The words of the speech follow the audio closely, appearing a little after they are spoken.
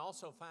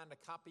also find a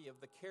copy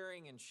of the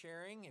Caring and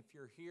Sharing. If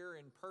you're here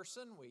in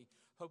person, we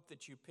hope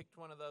that you picked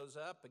one of those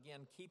up.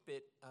 Again, keep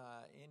it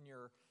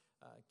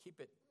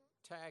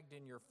tagged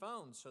in your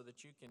phone so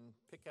that you can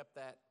pick up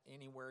that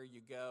anywhere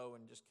you go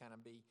and just kind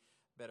of be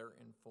better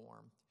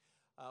informed.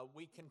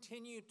 We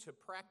continue to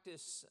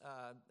practice,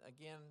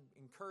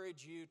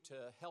 encourage you to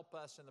help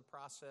us in the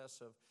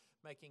process of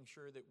making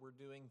sure that we're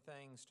doing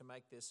things to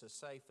make this a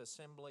safe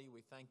assembly.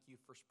 We thank you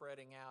for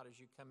spreading out as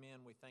you come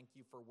in. We thank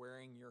you for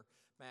wearing your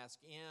mask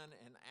in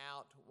and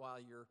out while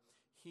you're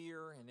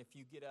here. And if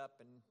you get up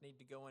and need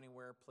to go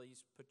anywhere,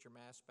 please put your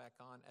mask back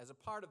on. As a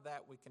part of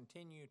that, we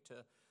continue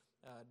to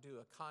do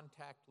a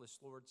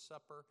contactless Lord's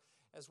Supper,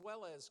 as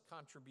well as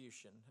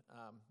contribution.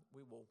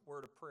 We will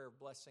word a prayer of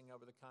blessing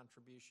over the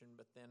contribution,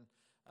 but then,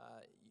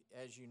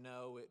 as you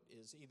know, it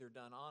is either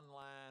done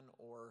online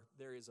or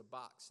there is a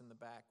box in the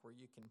back where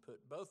you can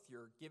put both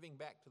your giving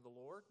back to the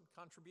Lord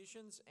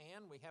contributions,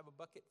 and we have a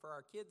bucket for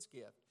our kids'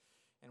 gift.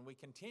 And we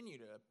continue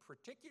to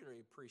particularly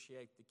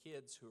appreciate the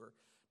kids who are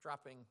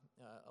dropping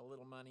a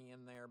little money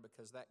in there,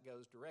 because that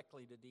goes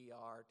directly to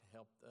DR to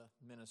help the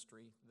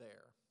ministry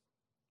there.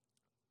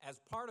 As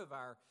part of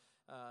our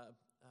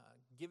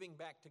giving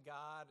back to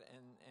God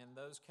and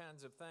those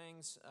kinds of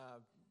things,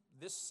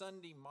 this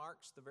Sunday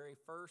marks the very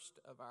first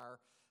of our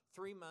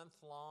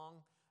 3-month-long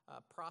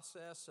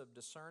process of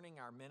discerning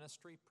our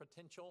ministry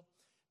potential.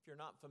 If you're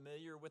not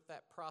familiar with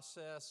that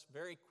process,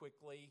 very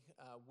quickly,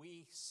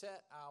 we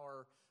set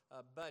our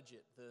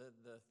budget,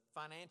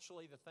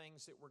 financially the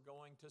things that we're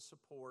going to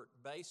support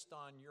based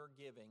on your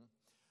giving,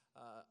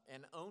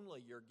 and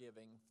only your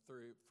giving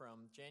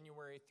from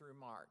January through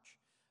March.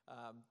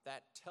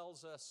 That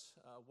tells us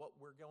what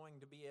we're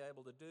going to be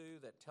able to do.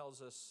 That tells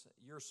us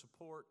your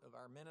support of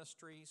our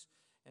ministries.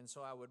 And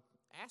so I would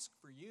ask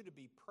for you to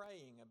be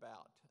praying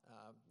about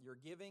your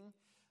giving.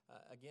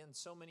 Again,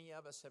 so many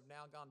of us have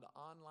now gone to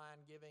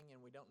online giving,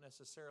 and we don't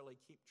necessarily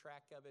keep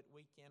track of it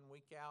week in,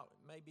 week out.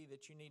 It may be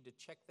that you need to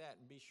check that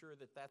and be sure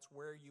that that's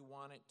where you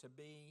want it to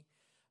be.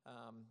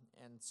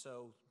 And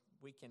so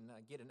we can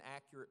get an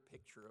accurate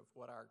picture of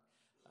what our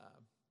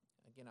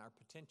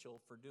potential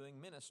for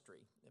doing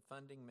ministry,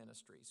 funding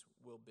ministries,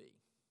 will be.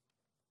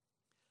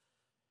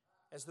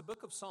 As the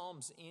book of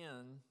Psalms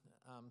end,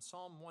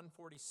 Psalm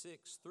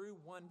 146 through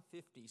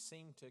 150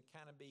 seem to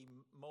kind of be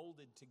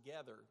molded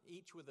together,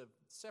 each with a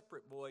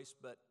separate voice,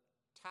 but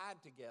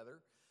tied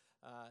together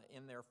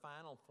in their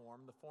final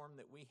form, the form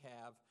that we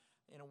have,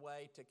 in a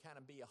way to kind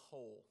of be a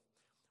whole.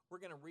 We're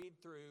going to read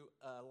through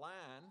a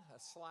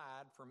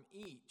slide from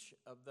each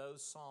of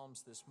those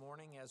Psalms this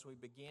morning as we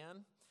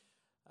begin.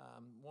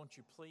 Won't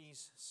you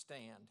please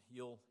stand?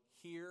 You'll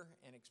hear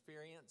and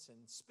experience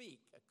and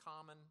speak a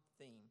common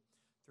theme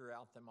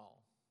throughout them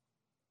all.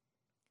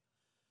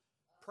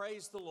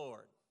 Praise the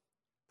Lord.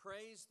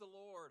 Praise the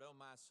Lord, O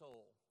my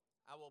soul.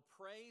 I will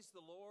praise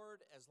the Lord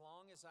as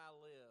long as I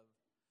live.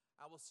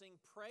 I will sing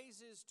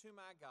praises to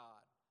my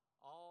God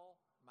all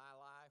my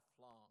life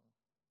long.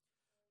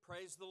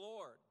 Praise the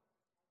Lord.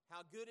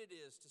 How good it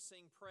is to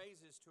sing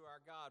praises to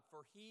our God,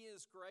 for he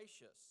is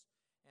gracious,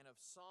 and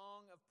of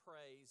song of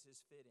praise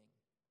is fitting.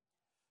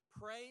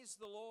 Praise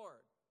the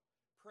Lord.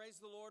 Praise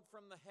the Lord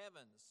from the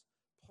heavens.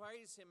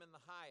 Praise him in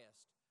the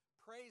highest.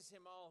 Praise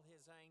him, all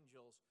his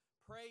angels.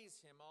 Praise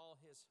him, all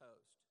his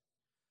host.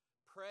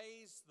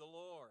 Praise the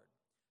Lord.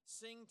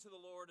 Sing to the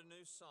Lord a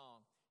new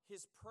song,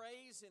 his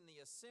praise in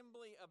the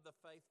assembly of the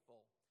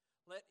faithful.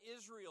 Let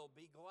Israel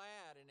be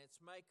glad in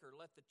its maker.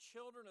 Let the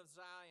children of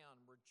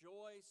Zion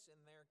rejoice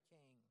in their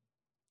King.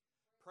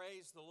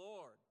 Praise the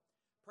Lord.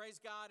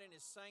 Praise God in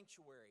his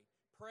sanctuary.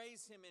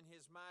 Praise him in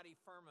his mighty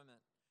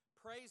firmament.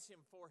 Praise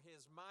him for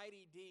his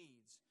mighty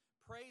deeds.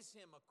 Praise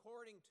him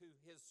according to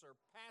his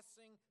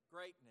surpassing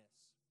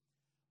greatness.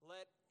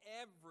 Let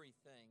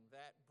everything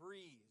that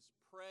breathes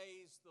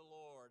praise the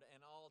Lord,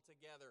 and all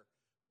together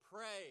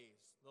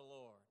praise the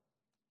Lord.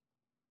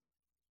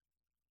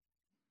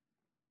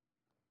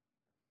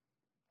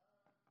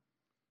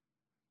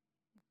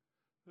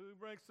 Who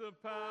breaks the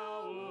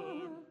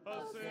power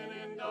of sin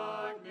and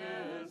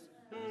darkness,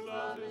 whose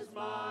love is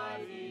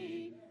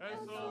mighty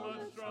and so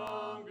much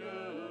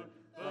stronger,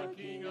 the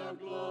King of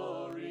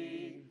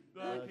glory,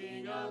 the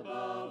King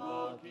above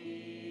all kings,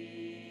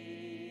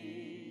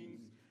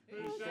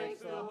 who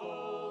shakes the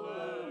whole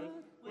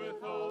earth with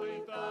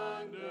holy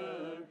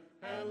thunder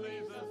and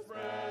leaves us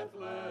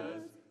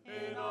breathless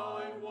in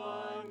awe and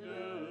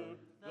wonder,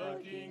 the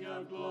King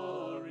of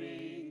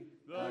glory,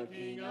 the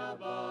King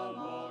above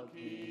all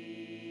kings.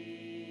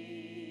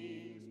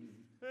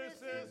 This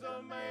is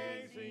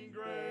amazing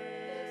grace.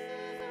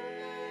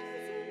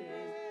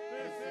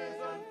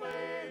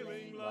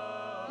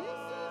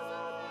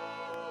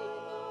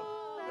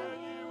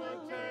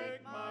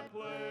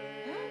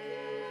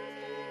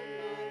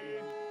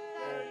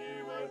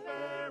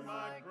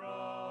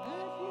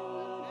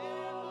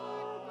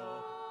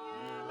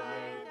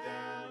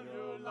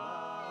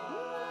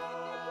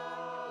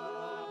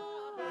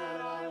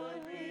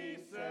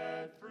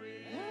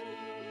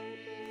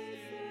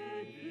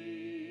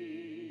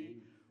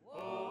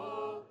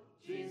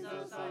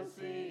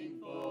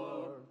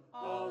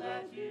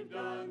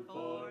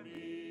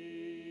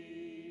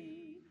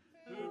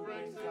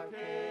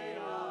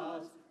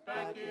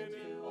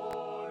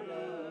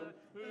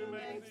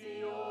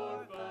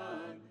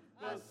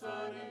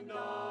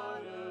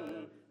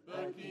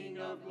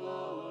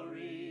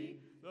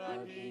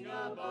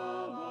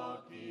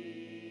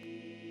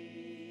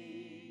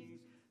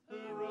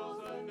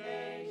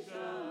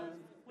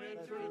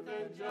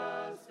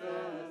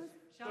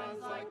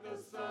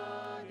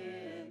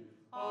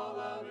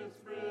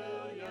 brightest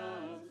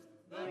brilliance,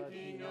 the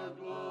King of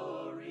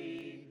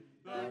glory,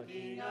 the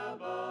King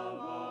above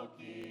all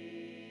kings.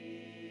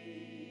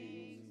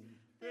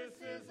 This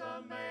is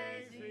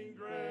amazing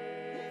grace.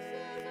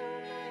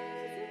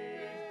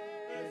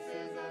 This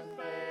is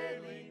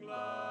unfailing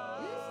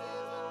love.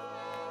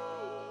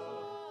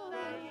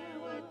 That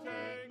you would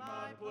take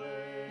my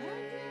place.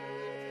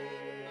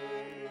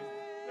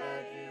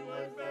 That you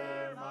would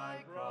bear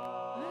my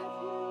cross.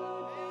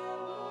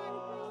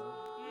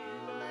 You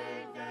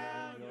laid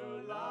down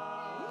your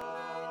life.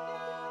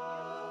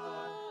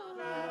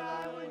 That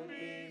I would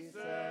be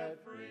set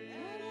free.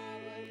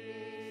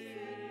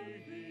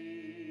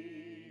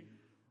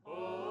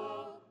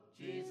 Oh,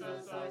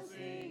 Jesus, I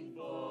sing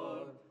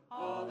for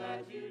all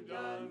that you've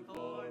done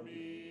for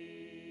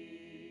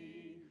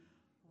me.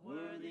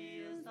 Worthy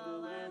is the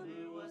Lamb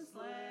who was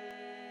slain.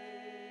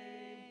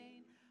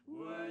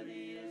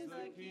 Worthy is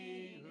the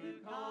King who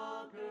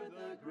conquered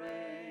the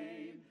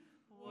grave.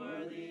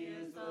 Worthy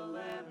is the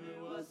Lamb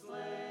who was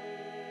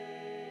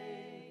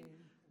slain.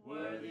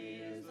 Worthy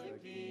is the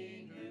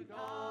King who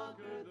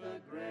conquered the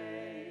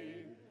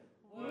grave.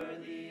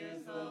 Worthy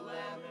is the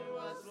Lamb who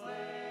was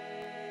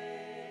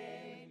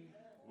slain.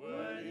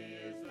 Worthy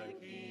is the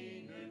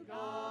King who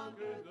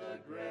conquered the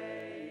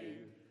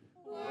grave.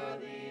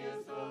 Worthy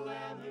is the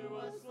Lamb who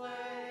was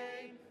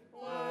slain.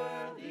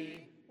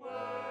 Worthy,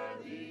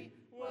 worthy,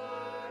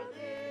 worthy.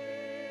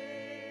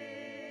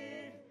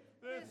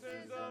 This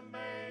is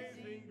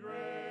amazing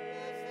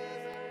grace.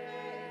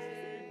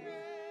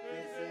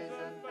 This is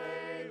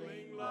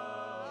unfailing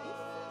love.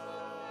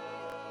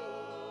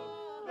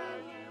 That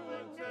you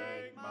would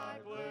take my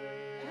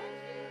place.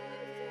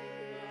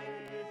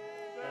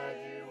 That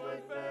you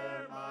would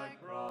bear my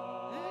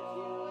cross.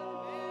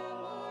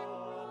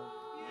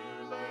 You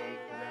laid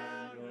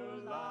down your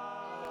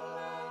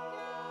life.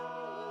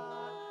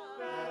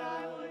 That I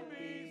would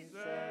be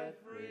set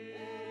free.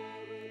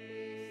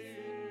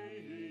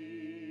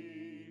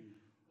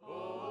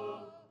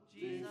 Oh,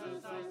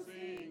 Jesus, I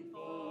sing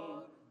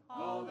for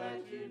all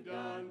that you've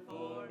done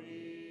for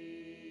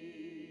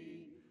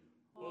me.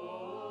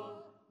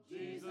 Oh,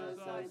 Jesus,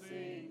 I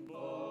sing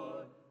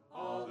for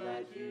all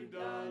that you've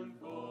done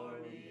for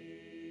me.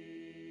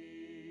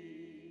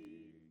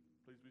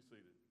 Please be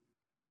seated.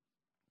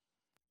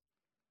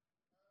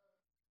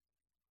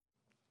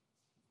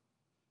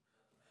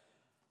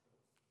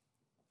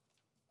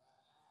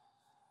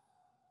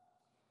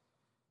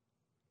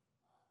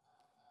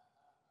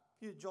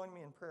 You join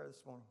me in prayer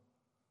this morning.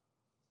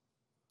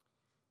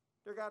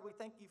 Dear God, we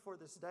thank you for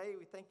this day.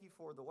 We thank you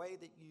for the way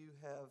that you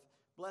have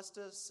blessed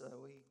us.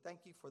 We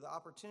thank you for the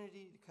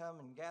opportunity to come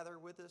and gather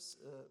with us,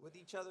 with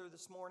each other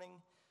this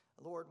morning.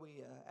 Lord,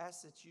 we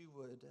ask that you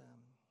would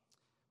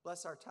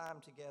bless our time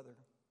together.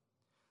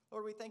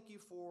 Lord, we thank you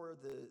for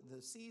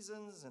the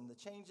seasons and the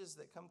changes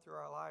that come through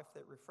our life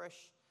that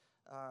refresh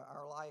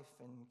our life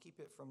and keep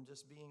it from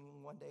just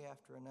being one day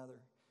after another.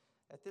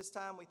 At this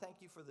time, we thank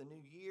you for the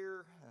new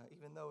year.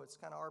 Even though it's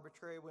kind of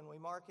arbitrary when we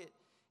mark it,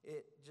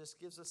 it just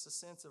gives us a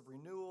sense of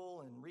renewal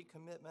and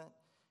recommitment.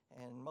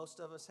 And most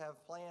of us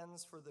have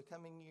plans for the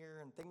coming year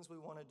and things we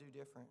want to do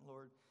different.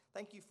 Lord,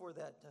 thank you for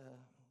that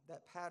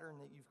pattern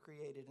that you've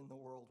created in the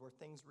world where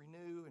things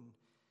renew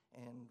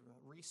and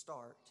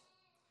restart.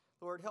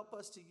 Lord, help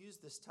us to use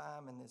this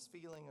time and this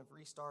feeling of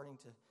restarting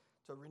to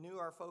renew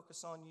our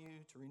focus on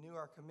you, to renew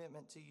our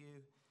commitment to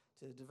you,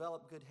 to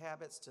develop good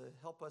habits, to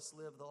help us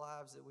live the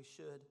lives that we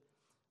should.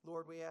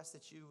 Lord, we ask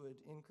that you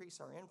would increase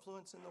our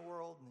influence in the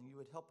world and you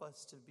would help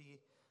us to be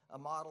a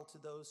model to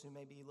those who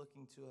may be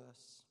looking to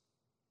us.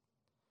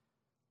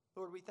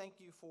 Lord, we thank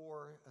you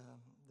for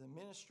the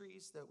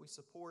ministries that we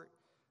support.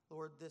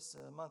 Lord, this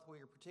month we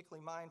are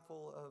particularly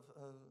mindful of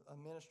a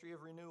ministry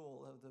of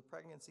renewal of the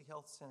Pregnancy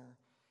Health Center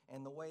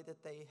and the way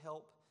that they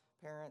help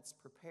parents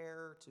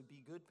prepare to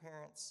be good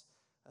parents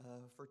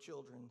for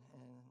children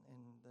and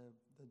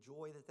the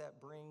joy that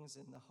brings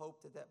and the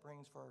hope that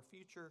brings for our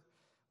future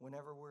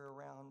whenever we're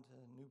around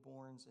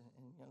newborns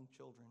and young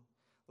children.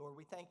 Lord,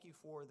 we thank you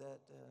for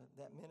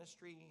that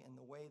ministry and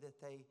the way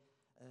that they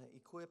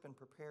equip and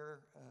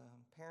prepare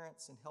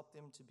parents and help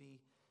them to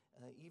be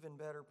even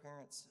better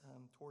parents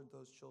toward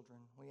those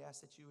children. We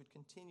ask that you would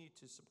continue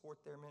to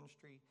support their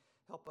ministry,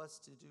 help us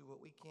to do what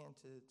we can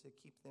to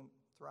keep them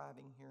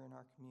thriving here in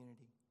our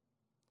community.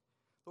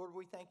 Lord,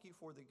 we thank you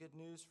for the good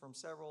news from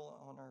several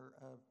on our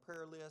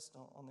prayer list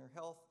on their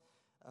health.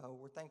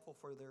 We're thankful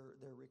for their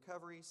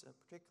recoveries.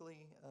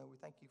 Particularly, we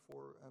thank you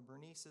for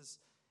Bernice's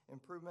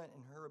improvement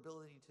in her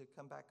ability to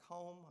come back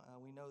home.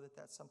 We know that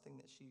that's something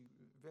that she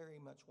very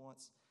much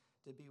wants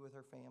to be with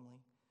her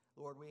family.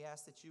 Lord, we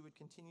ask that you would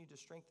continue to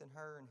strengthen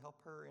her and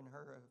help her in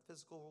her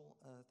physical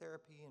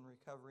therapy and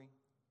recovery.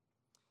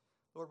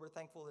 Lord, we're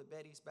thankful that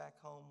Betty's back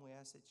home. We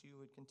ask that you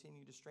would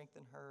continue to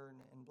strengthen her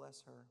and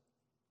bless her.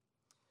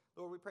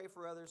 Lord, we pray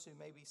for others who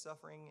may be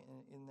suffering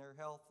in their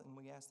health, and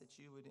we ask that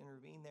you would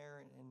intervene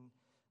there and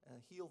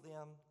heal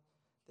them,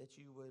 that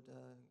you would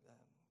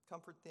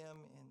comfort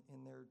them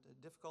in their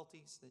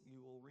difficulties, that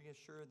you will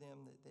reassure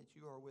them that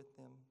you are with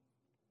them.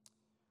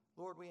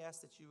 Lord, we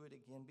ask that you would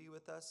again be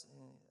with us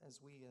as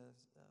we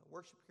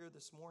worship here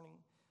this morning,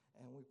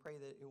 and we pray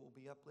that it will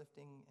be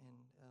uplifting and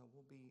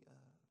will be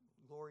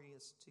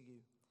glorious to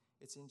you.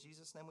 It's in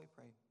Jesus' name we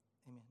pray.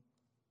 Amen.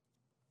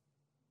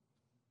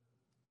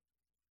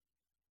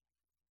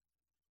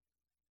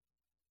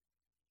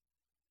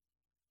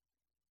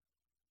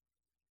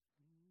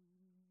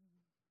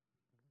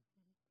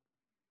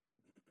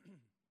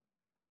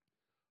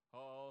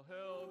 All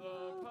hail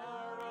the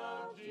power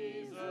of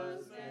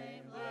Jesus'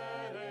 name,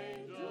 let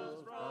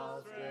angels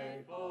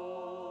prostrate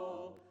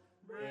fall.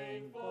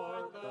 Bring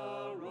forth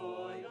the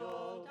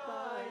royal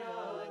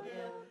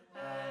diadem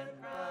and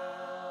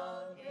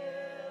crown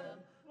him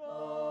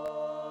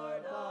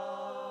Lord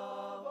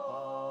of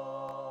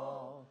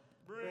all.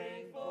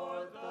 Bring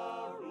forth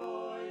the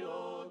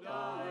royal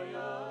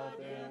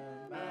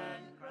diadem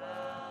and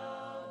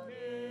crown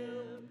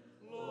him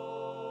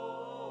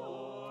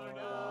Lord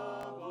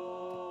of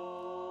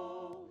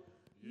all.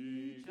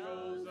 Ye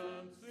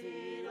chosen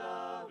seed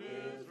of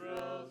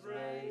Israel's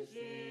race,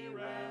 ye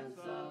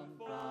ransomed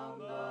from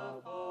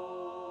the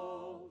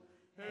fall.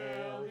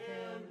 Hail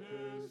him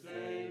who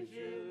saves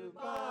you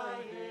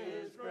by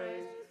his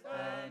grace,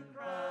 and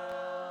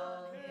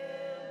crown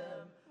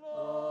him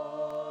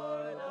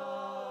Lord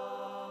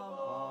of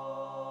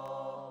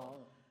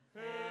all.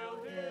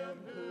 Hail him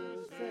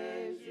who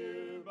saves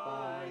you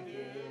by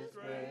his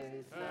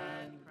grace,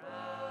 and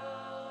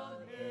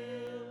crown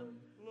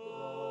him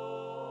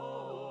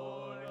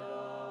Lord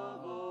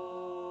of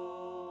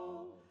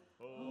all.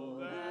 Oh,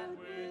 that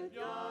with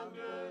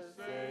yonder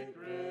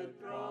sacred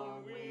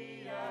throne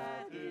we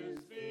at his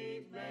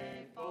feet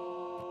may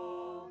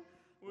fall.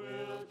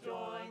 We'll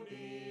join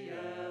the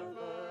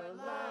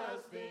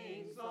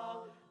everlasting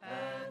song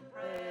and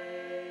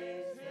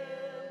praise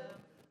him,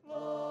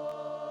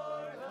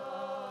 Lord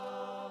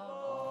of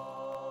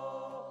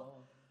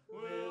all.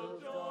 We'll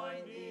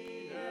join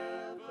the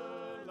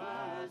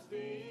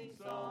everlasting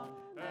song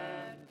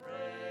and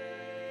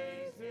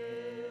praise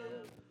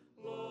him,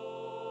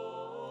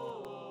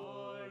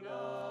 Lord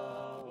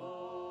of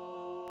all.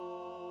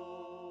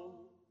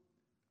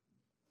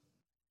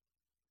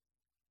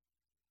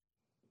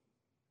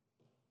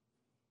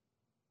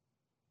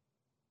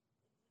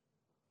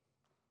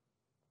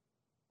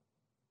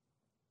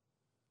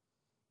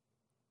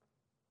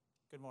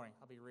 Good morning.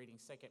 I'll be reading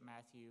 2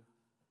 Matthew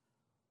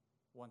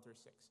 1 through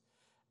 6.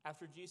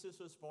 After Jesus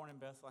was born in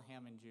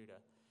Bethlehem in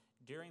Judah,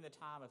 during the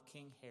time of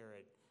King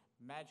Herod,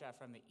 Magi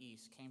from the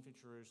east came to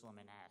Jerusalem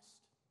and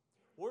asked,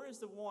 "Where is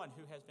the one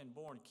who has been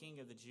born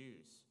King of the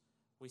Jews?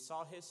 We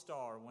saw his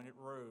star when it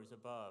rose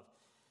above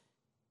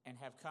and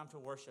have come to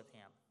worship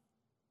him."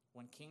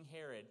 When King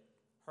Herod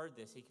heard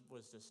this, he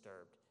was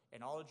disturbed,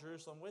 and all of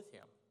Jerusalem with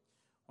him.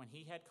 When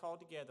he had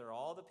called together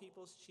all the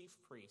people's chief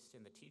priests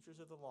and the teachers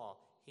of the law,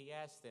 he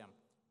asked them,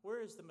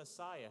 "Where is the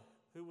Messiah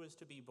who was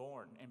to be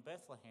born in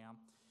Bethlehem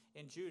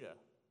in Judah?"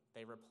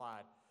 They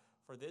replied,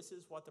 "For this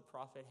is what the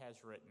prophet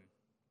has written.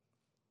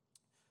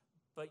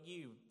 But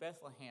you,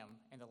 Bethlehem,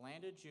 in the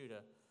land of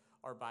Judah,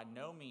 are by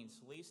no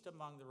means least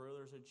among the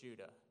rulers of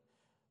Judah.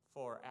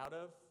 For out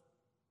of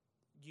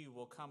you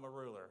will come a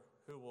ruler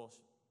who will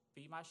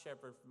be my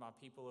shepherd for my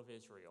people of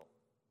Israel."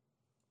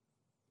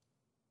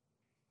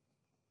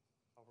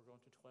 Oh, we're going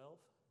to 12?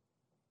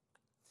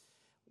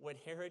 When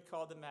Herod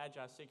called the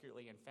Magi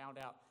secretly and found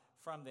out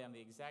from them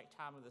the exact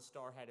time of the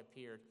star had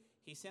appeared,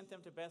 he sent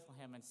them to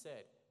Bethlehem and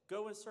said,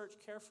 "Go and search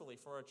carefully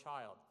for a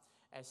child.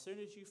 As soon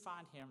as you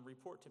find him,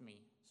 report to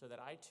me, so that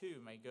I too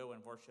may go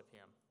and worship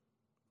him."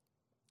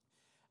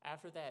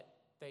 After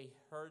that, they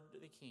heard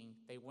the king.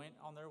 They went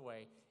on their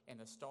way, and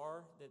the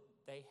star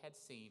that they had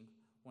seen,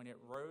 when it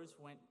rose,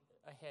 went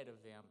ahead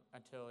of them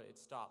until it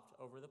stopped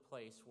over the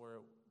place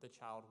where the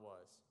child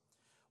was.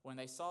 When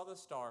they saw the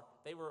star,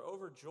 they were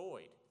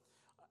overjoyed.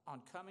 On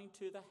coming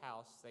to the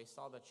house, they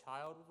saw the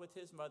child with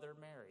his mother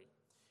Mary,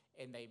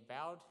 and they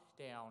bowed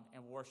down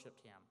and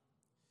worshipped him.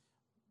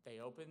 They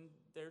opened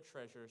their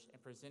treasures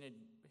and presented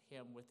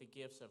him with the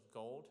gifts of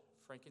gold,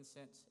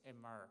 frankincense,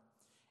 and myrrh.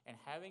 And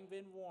having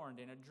been warned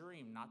in a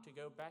dream not to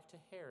go back to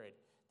Herod,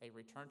 they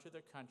returned to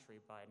their country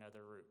by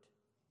another route.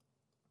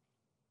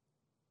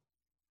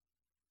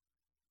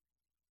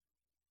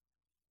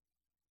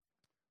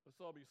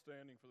 Let's all be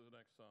standing for the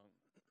next song.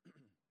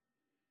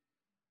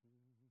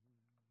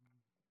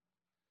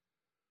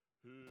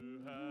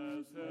 Who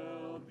has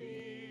held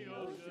the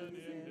ocean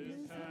in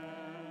his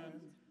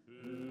hand?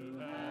 Who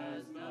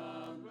has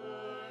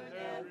numbered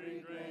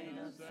every grain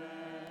of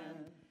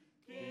sand?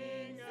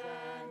 Kings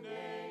and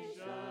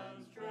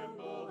nations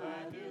tremble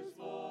at his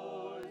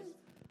voice.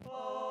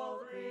 All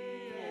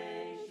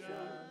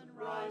creation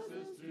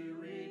rises to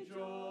rejoice.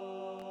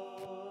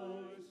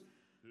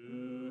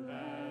 Who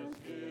has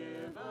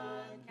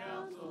given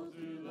counsel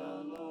to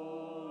the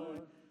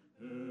Lord?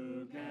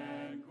 Who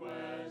can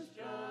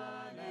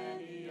question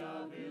any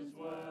of his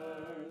words?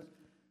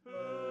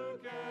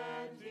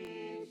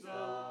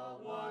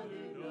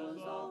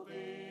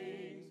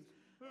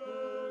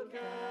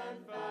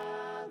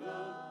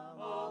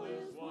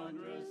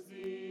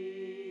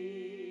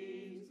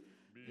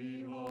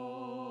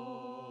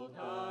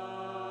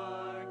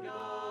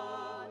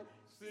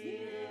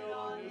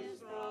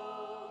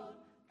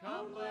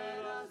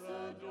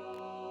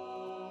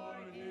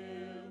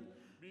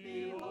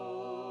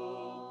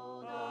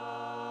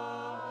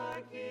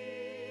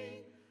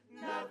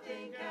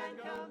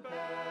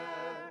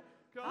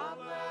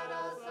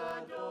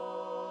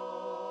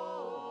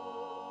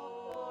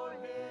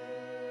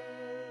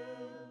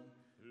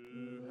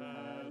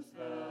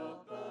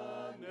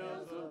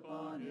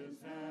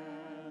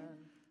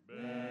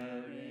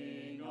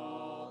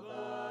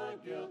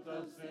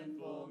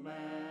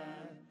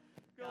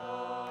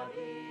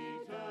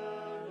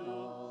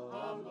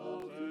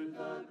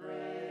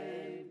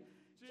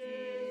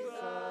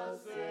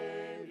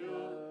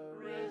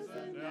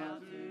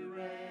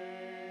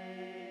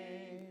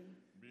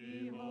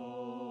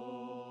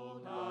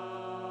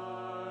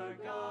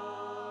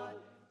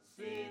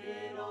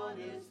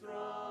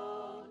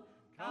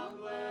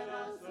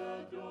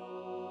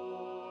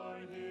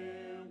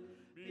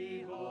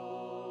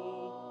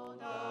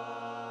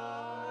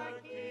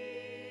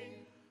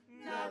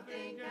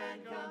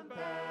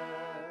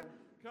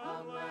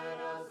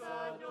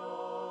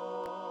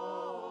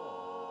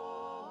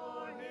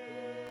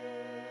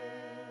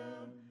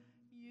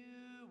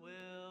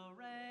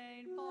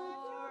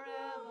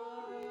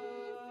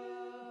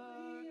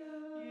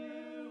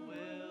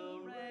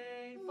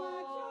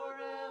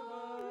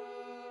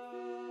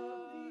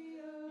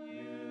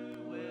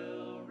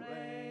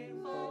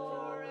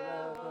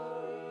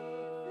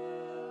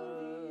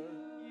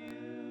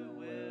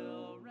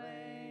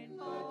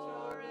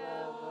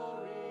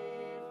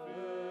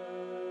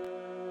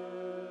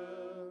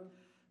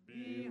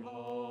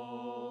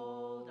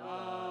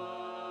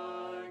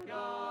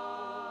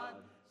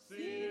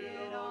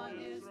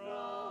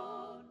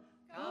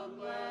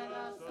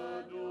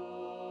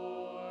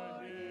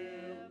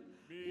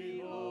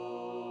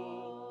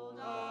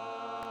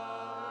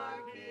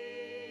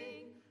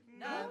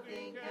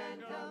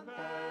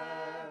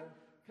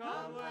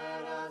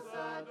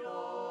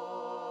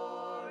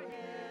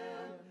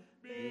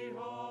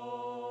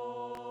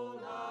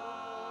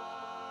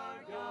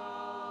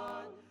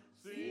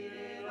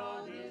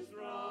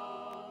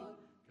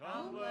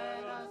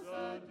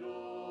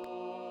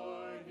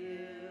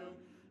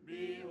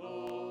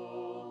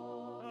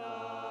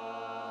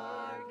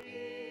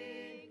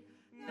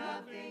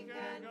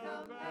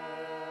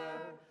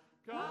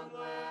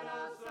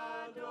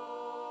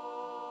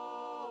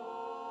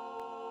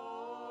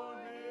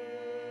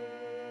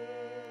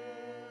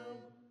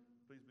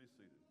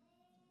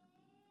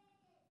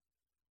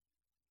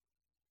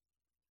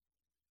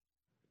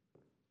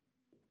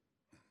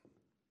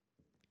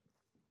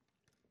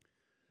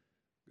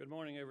 Good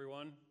morning,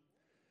 everyone.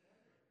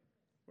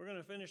 We're going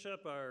to finish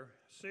up our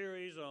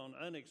series on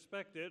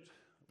unexpected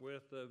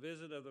with the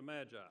visit of the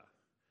Magi.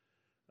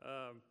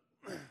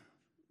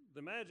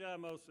 The Magi,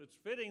 it's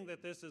fitting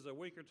that this is a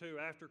week or two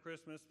after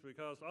Christmas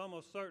because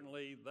almost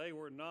certainly they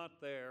were not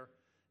there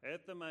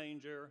at the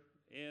manger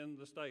in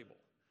the stable.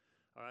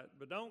 All right,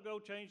 but don't go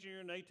changing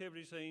your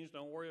nativity scenes.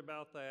 Don't worry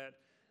about that.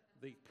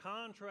 The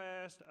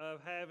contrast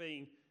of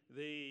having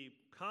the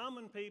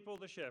common people,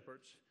 the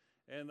shepherds,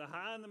 and the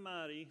high and the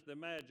mighty, the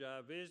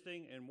Magi,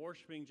 visiting and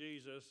worshiping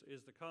Jesus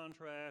is the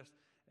contrast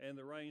and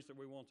the range that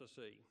we want to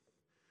see.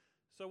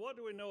 So what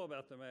do we know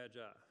about the Magi?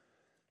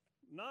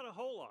 Not a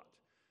whole lot.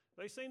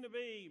 They seem to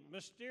be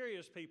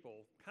mysterious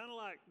people, kind of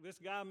like this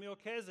guy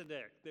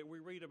Melchizedek that we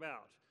read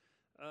about.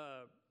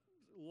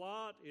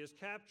 Lot is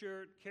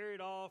captured,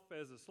 carried off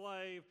as a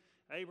slave.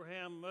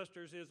 Abraham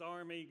musters his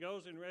army,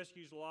 goes and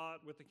rescues Lot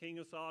with the king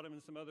of Sodom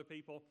and some other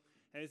people.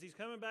 And as he's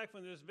coming back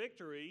from this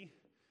victory,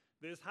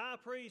 this high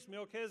priest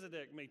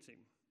Melchizedek meets him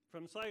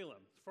from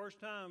Salem. The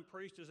first time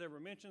priest is ever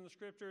mentioned in the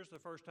scriptures, the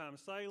first time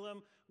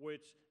Salem,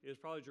 which is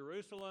probably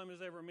Jerusalem,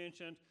 is ever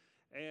mentioned.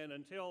 And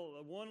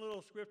until one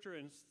little scripture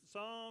in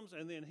Psalms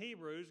and then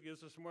Hebrews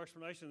gives us some more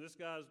explanation. This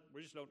guy's,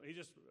 he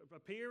just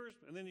appears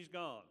and then he's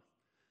gone.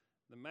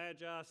 The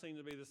Magi seem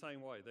to be the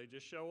same way. They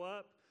just show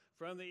up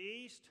from the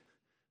east.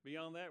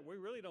 Beyond that, we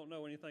really don't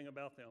know anything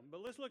about them. But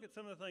let's look at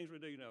some of the things we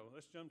do know.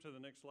 Let's jump to the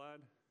next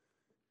slide.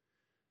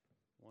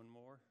 One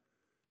more.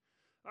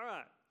 All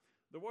right.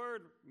 The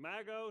word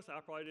magos,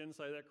 I probably didn't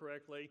say that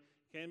correctly,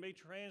 can be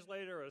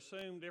translated or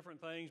assumed different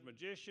things.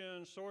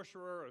 Magician,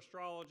 sorcerer,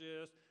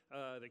 astrologist.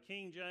 The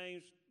King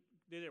James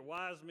did it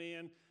wise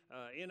men.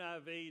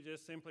 NIV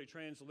just simply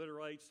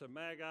transliterates to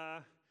magi.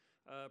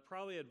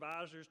 Probably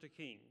advisors to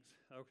kings,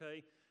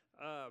 okay?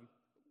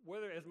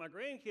 Whether, as my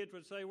grandkids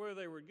would say, whether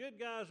they were good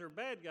guys or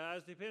bad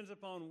guys depends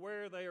upon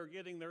where they are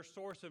getting their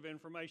source of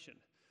information.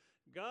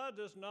 God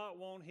does not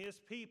want his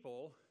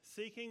people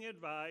seeking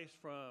advice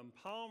from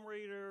palm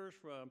readers,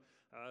 from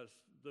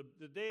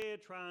the dead,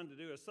 trying to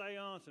do a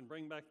seance and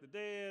bring back the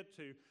dead,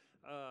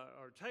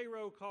 or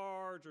tarot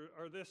cards,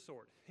 or this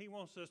sort. He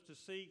wants us to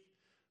seek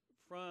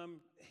from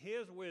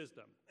his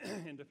wisdom.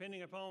 And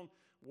depending upon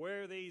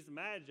where these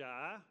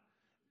magi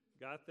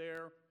got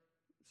their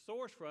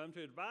source from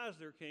to advise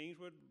their kings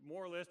would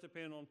more or less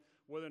depend on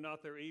whether or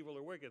not they're evil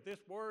or wicked. This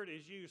word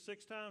is used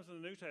 6 times in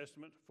the New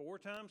Testament, 4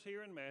 times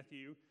here in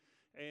Matthew,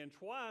 and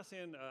twice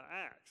in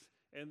Acts.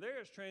 And there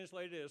it's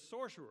translated as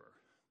sorcerer.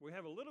 We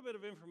have a little bit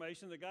of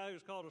information. The guy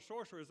who's called a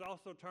sorcerer is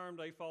also termed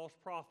a false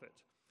prophet.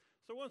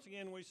 So once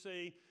again, we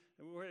see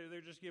where they're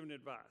just giving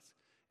advice.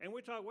 And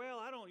we talk, well,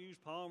 I don't use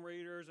palm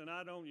readers, and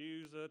I don't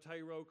use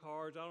tarot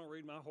cards. I don't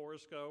read my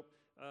horoscope.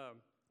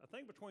 I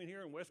think between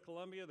here and West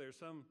Columbia, there's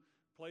some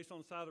place on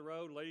the side of the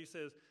road. A lady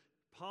says,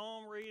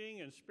 palm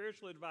reading and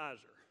spiritual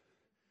advisor.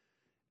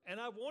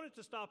 And I wanted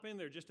to stop in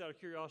there just out of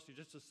curiosity,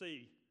 just to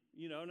see,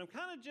 and I'm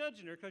kind of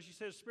judging her because she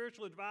says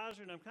spiritual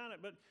advisor, and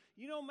but,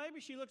 maybe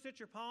she looks at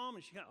your palm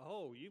and she goes,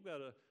 oh, you've got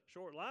a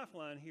short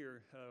lifeline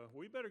here.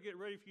 We better get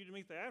ready for you to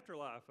meet the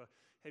afterlife.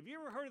 Have you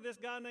ever heard of this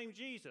guy named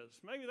Jesus?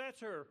 Maybe that's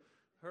her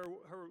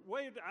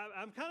way.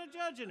 I'm kind of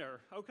judging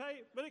her,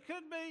 okay? But it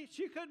could be,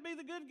 she could be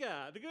the good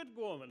guy, the good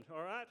woman,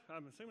 all right?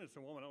 I'm assuming it's a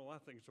woman. I don't know why I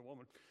think it's a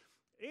woman.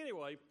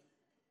 Anyway,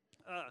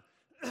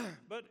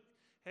 but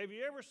have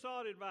you ever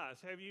sought advice?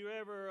 Have you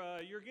ever,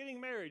 you're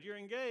getting married, you're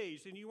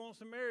engaged, and you want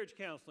some marriage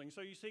counseling, so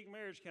you seek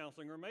marriage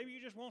counseling. Or maybe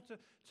you just want to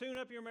tune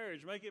up your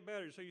marriage, make it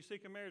better, so you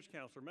seek a marriage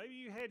counselor. Maybe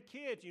you had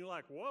kids, and you're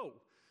like, whoa,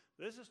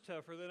 this is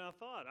tougher than I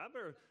thought. I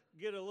better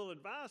get a little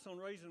advice on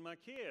raising my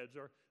kids.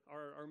 Or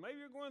maybe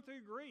you're going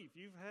through grief.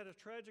 You've had a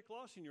tragic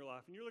loss in your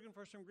life, and you're looking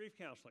for some grief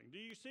counseling. Do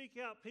you seek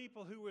out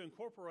people who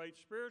incorporate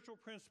spiritual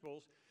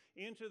principles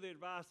into the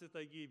advice that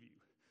they give you?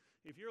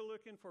 If you're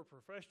looking for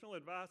professional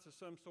advice of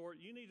some sort,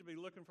 you need to be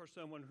looking for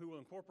someone who will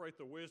incorporate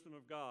the wisdom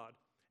of God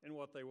in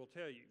what they will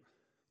tell you.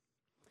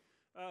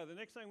 The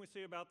next thing we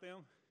see about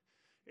them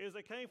is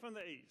they came from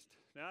the east.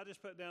 Now, I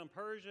just put down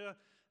Persia.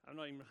 I'm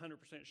not even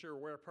 100% sure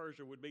where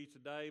Persia would be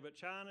today, but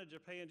China,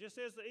 Japan, just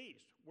says the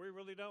east. We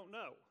really don't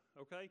know,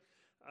 okay?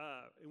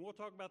 And we'll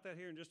talk about that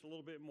here in just a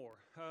little bit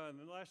more. And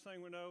the last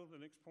thing we know, the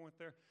next point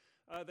there,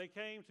 they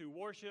came to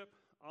worship,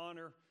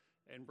 honor,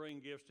 and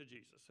bring gifts to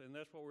Jesus. And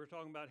that's what we're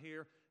talking about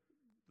here.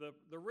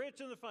 The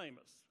rich and the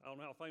famous. I don't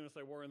know how famous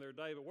they were in their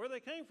day, but where they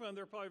came from,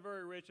 they're probably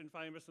very rich and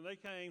famous, and they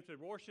came to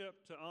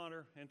worship, to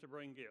honor, and to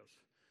bring gifts.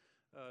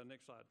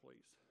 Next slide,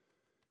 please.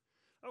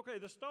 Okay,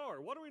 the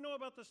star. What do we know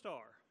about the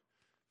star?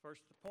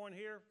 First point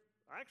here,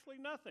 actually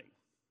nothing,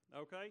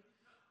 okay?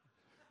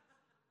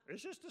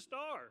 It's just a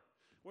star.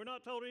 We're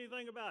not told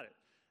anything about it.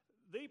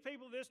 The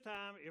people this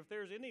time, if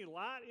there's any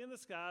light in the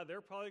sky, they're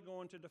probably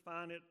going to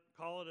define it,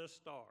 call it a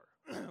star.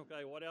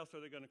 Okay, what else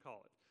are they going to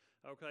call it?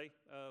 Okay,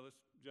 let's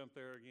jump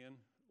there again,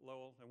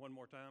 Lowell, and one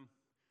more time.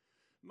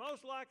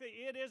 Most likely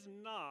it is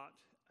not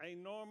a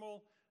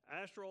normal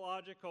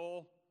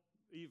astrological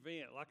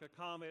event, like a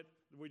comet.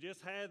 We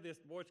just had this,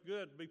 boy, it's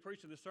good to be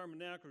preaching this sermon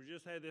now because we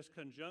just had this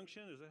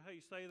conjunction, is that how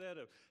you say that,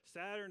 of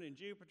Saturn and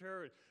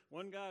Jupiter. And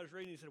one guy was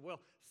reading, he said, well,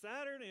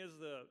 Saturn is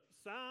the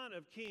sign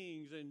of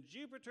kings and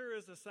Jupiter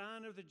is the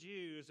sign of the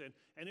Jews. And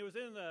it was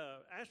in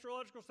the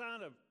astrological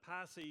sign of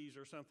Pisces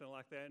or something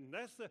like that. And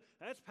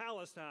that's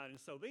Palestine. And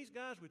so these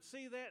guys would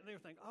see that and they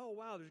would think, oh,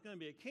 wow, there's going to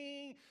be a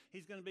king.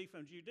 He's going to be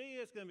from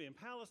Judea. It's going to be in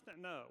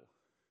Palestine. No,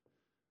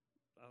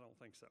 I don't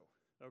think so.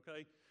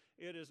 Okay?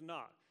 It is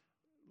not.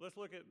 Let's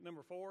look at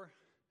number 4.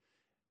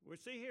 We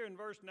see here in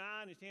verse 9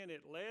 and 10,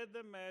 it led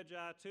the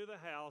Magi to the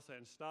house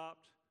and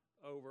stopped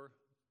over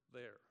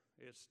there.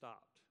 It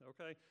stopped,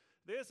 okay?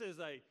 This is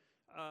a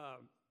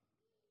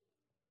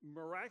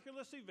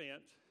miraculous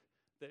event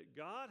that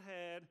God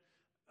had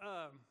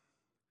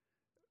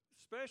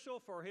special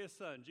for his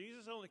son.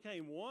 Jesus only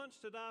came once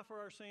to die for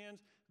our sins.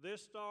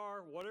 This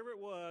star, whatever it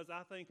was,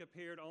 I think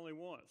appeared only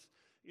once.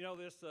 You know,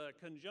 this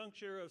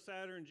conjuncture of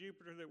Saturn and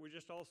Jupiter that we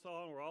just all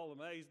saw and we're all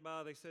amazed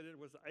by, they said it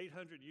was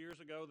 800 years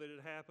ago that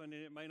it happened,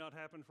 and it may not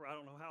happen for I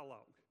don't know how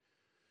long.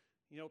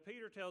 You know,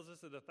 Peter tells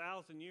us that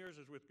 1,000 years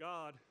is with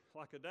God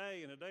like a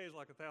day, and a day is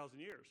like 1,000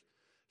 years.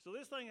 So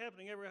this thing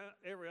happening every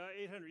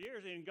 800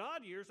 years, in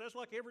God years, that's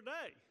like every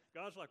day.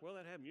 God's like, well,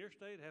 that happened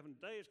yesterday, it happened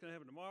today, it's going to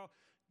happen tomorrow.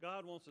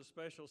 God wants a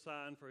special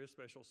sign for his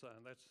special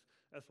son.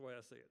 That's the way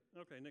I see it.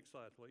 Okay, next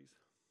slide, please.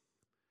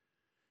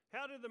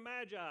 How did the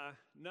Magi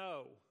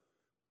know?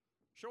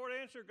 Short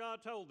answer, God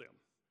told them.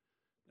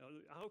 Now,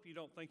 I hope you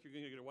don't think you're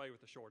going to get away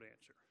with the short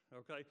answer,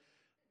 okay?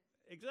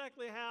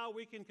 Exactly how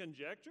we can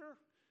conjecture.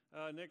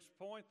 Next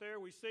point there,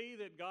 we see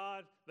that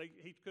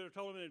he could have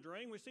told them in a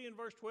dream. We see in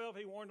verse 12,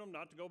 he warned them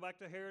not to go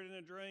back to Herod in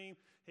a dream.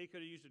 He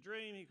could have used a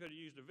dream. He could have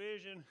used a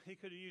vision. He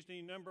could have used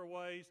any number of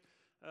ways.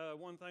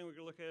 One thing we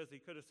could look at is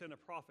he could have sent a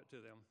prophet to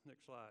them.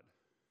 Next slide.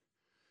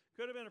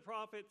 Could have been a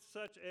prophet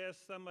such as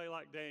somebody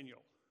like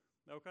Daniel,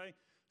 okay?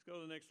 Let's go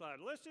to the next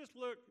slide. Let's just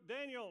look.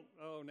 Daniel,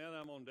 now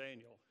that I'm on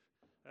Daniel.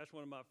 That's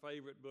one of my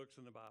favorite books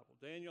in the Bible.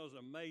 Daniel is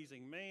an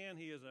amazing man.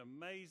 He is an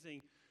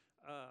amazing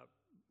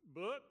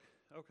book,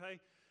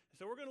 okay?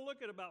 So we're going to look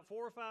at about 4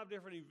 or 5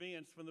 different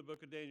events from the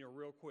book of Daniel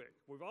real quick.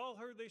 We've all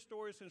heard these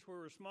stories since we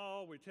were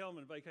small. We tell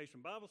them in Vacation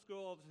Bible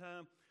School all the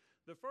time.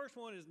 The first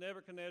one is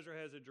Nebuchadnezzar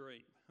has a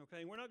dream.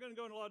 Okay, we're not going to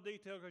go into a lot of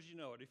detail because you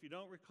know it. If you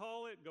don't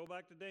recall it, go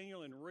back to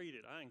Daniel and read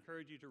it. I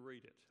encourage you to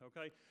read it.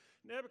 Okay,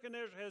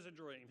 Nebuchadnezzar has a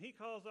dream. He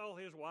calls all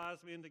his wise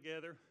men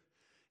together,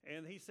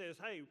 and he says,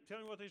 "Hey, tell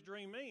me what this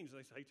dream means."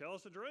 They say, "Tell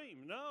us the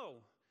dream."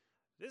 No,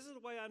 this is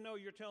the way I know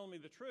you're telling me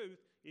the truth.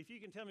 If you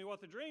can tell me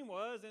what the dream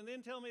was, and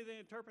then tell me the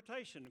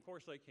interpretation. Of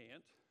course, they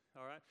can't.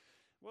 All right.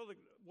 Well,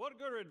 what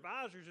good are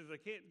advisors if they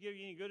can't give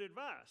you any good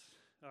advice?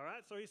 All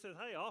right, so he says,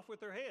 hey, off with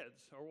their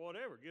heads, or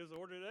whatever, gives the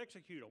order to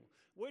execute them,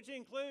 which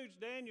includes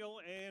Daniel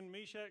and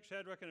Meshach,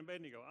 Shadrach, and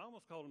Abednego. I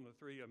almost called them the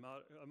 3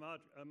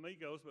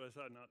 amigos, but I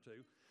decided not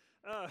to.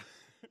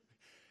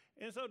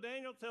 And so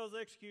Daniel tells the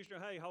executioner,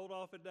 hey, hold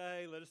off a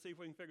day, let us see if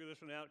we can figure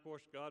this one out. Of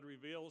course, God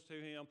reveals to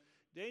him.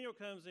 Daniel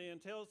comes in,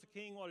 tells the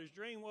king what his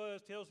dream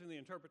was, tells him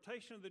the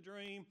interpretation of the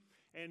dream,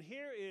 and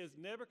here is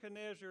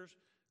Nebuchadnezzar's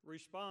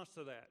response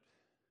to that.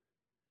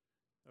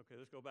 Okay,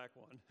 let's go back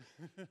one.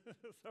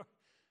 Sorry.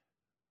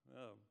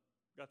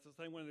 Got the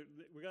same one.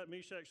 We got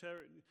Meshach,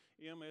 Shadrach,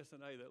 MS,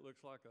 and A. That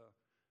looks like a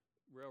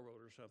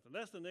railroad or something.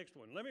 That's the next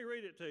one. Let me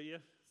read it to you.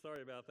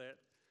 Sorry about that.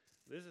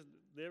 This is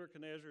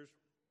Nebuchadnezzar's.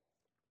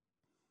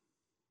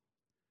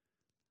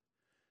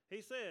 He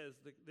says,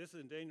 this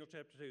is in Daniel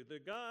chapter 2,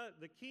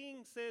 the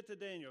king said to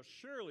Daniel,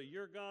 surely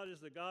your God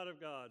is the God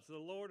of gods, the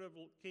Lord of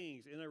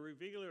kings, and a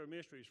revealer of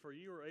mysteries, for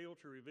you are able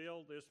to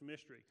reveal this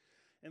mystery.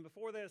 And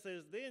before that it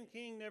says, then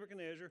King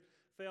Nebuchadnezzar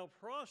fell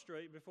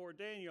prostrate before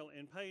Daniel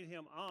and paid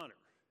him honor,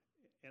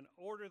 and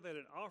ordered that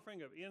an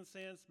offering of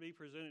incense be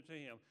presented to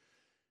him.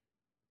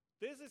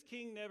 This is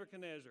King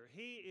Nebuchadnezzar.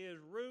 He is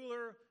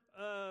ruler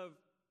of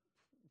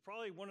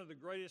probably one of the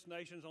greatest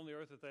nations on the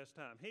earth at this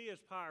time. He is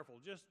powerful.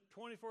 Just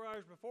 24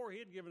 hours before, he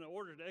had given an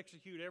order to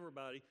execute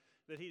everybody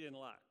that he didn't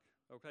like,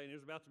 okay, and it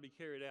was about to be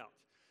carried out.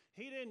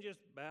 He didn't just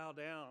bow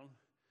down.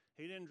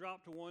 He didn't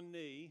drop to one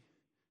knee.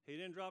 He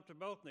didn't drop to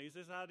both knees.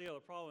 This idea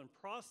of falling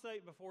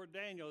prostrate before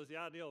Daniel is the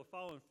idea of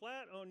falling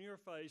flat on your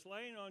face,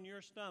 laying on your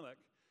stomach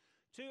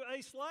to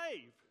a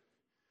slave.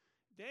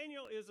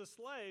 Daniel is a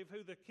slave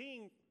who the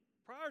king,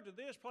 prior to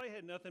this, probably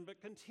had nothing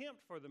but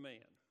contempt for the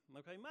man.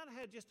 Okay, might have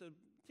had just a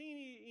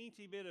teeny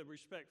bit of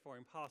respect for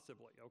him,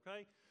 possibly,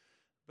 okay?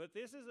 But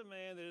this is a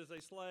man that is a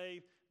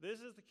slave.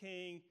 This is the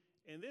king,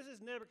 and this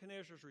is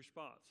Nebuchadnezzar's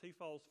response. He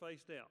falls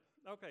face down.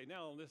 Okay,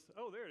 now on this,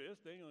 there it is.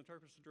 Daniel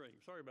interprets the dream.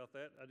 Sorry about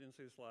that. I didn't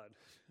see the slide.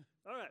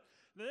 All right,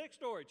 the next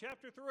story,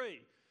 chapter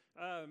 3.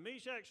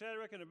 Meshach,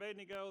 Shadrach, and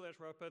Abednego. That's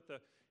where I put the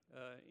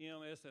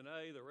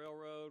M-S-N-A, the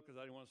railroad, because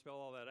I didn't want to spell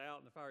all that out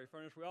in the fiery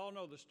furnace. We all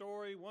know the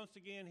story. Once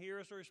again, here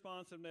is the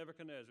response of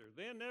Nebuchadnezzar.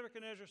 Then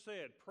Nebuchadnezzar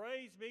said,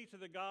 praise be to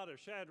the God of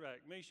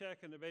Shadrach,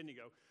 Meshach, and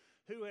Abednego,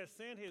 who has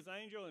sent his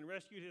angel and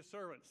rescued his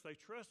servants. They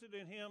trusted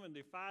in him and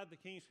defied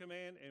the king's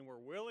command and were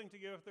willing to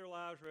give up their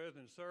lives rather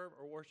than serve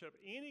or worship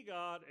any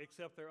god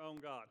except their own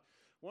God.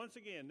 Once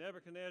again,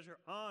 Nebuchadnezzar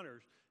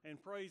honors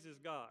and praises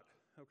God.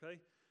 Okay?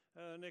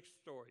 Next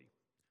story.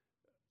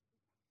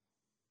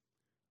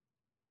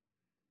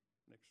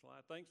 Next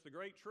slide. Thanks the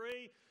great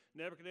tree.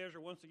 Nebuchadnezzar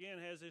once again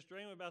has this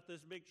dream about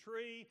this big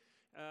tree,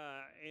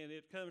 and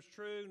it comes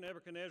true.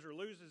 Nebuchadnezzar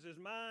loses his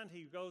mind.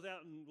 He goes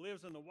out and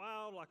lives in the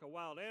wild like a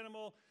wild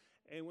animal.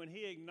 And when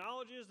he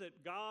acknowledges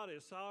that God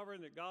is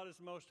sovereign, that God is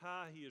most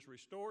high, he is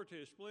restored to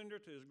his splendor,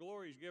 to his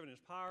glory. He's given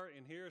his power.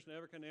 And here's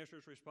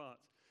Nebuchadnezzar's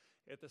response.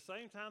 At the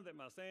same time that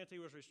my sanity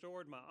was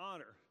restored, my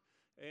honor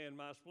and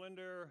my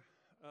splendor,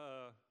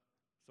 I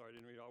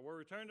didn't read all, were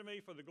returned to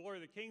me for the glory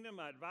of the kingdom.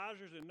 My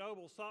advisors and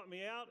nobles sought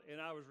me out, and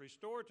I was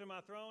restored to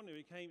my throne and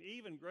became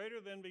even greater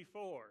than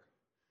before.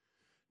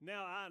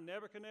 Now I,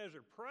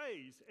 Nebuchadnezzar,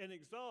 praise and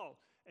exalt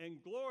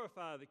and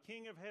glorify the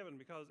King of heaven,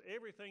 because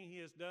everything he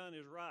has done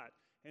is right,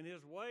 and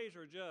his ways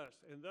are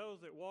just, and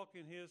those that walk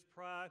in his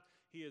pride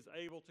he is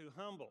able to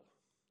humble.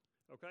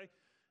 Okay?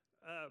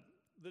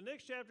 The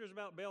next chapter is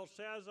about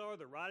Belshazzar,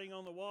 the writing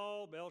on the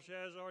wall.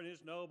 Belshazzar and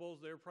his nobles,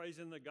 they're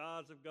praising the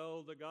gods of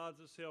gold, the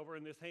gods of silver,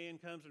 and this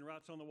hand comes and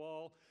writes on the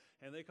wall,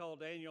 and they call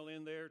Daniel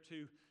in there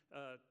to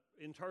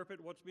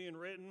interpret what's being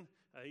written.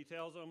 He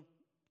tells them,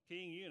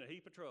 King, you're in a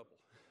heap of trouble,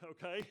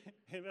 okay?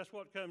 And that's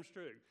what comes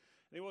true.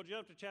 Then we'll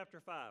jump to chapter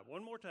 5.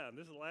 One more time.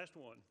 This is the last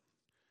one.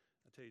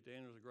 I tell you,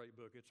 Daniel's a great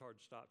book. It's hard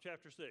to stop.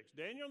 Chapter 6,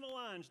 Daniel in the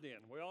lion's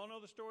den. We all know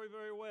the story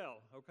very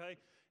well, okay?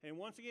 And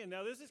once again,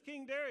 now this is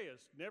King Darius.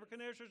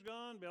 Nebuchadnezzar's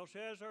gone.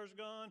 Belshazzar's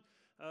gone.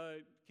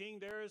 King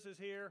Darius is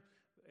here.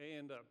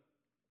 And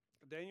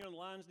Daniel in the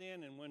lion's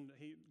den. And when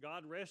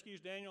God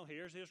rescues Daniel,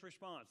 here's his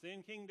response.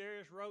 Then King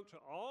Darius wrote to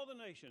all the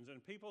nations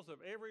and peoples of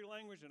every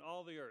language in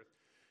all the earth.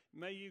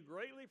 May you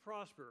greatly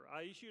prosper.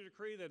 I issue a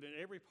decree that in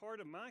every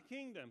part of my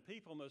kingdom,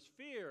 people must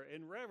fear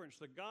and reverence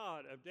the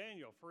God of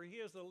Daniel, for he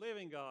is the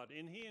living God,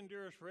 and he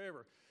endures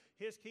forever.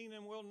 His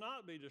kingdom will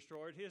not be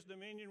destroyed. His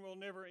dominion will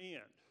never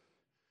end.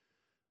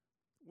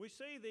 We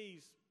see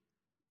these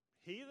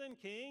heathen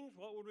kings,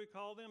 what would we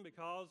call them?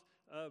 Because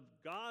of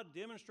God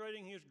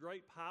demonstrating his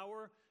great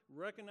power,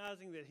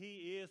 recognizing that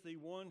he is the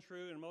one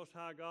true and most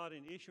high God,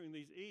 and issuing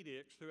these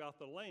edicts throughout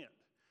the land.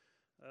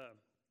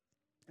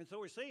 And so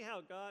we see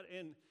how God,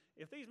 and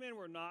if these men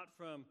were not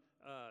from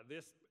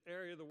this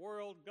area of the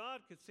world, God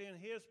could send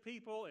his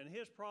people and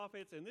his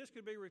prophets, and this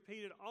could be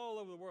repeated all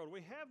over the world.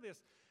 We have this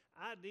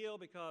ideal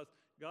because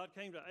God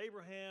came to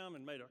Abraham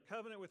and made a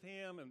covenant with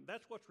him, and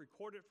that's what's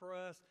recorded for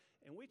us.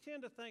 And we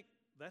tend to think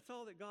that's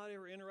all that God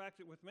ever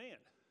interacted with man.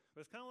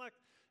 But it's kind of like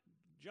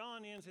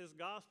John ends his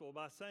gospel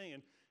by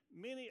saying,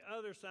 many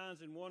other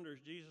signs and wonders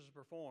Jesus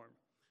performed.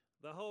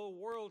 The whole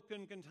world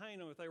couldn't contain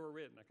them if they were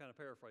written. I kind of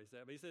paraphrase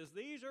that. But he says,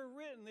 these are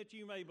written that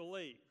you may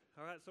believe.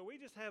 All right, so we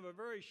just have a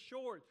very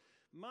short,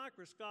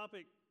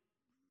 microscopic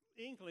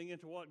inkling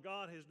into what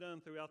God has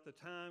done throughout the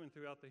time and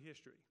throughout the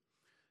history.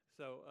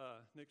 So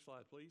next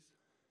slide, please.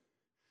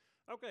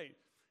 Okay,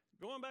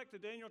 going back to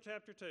Daniel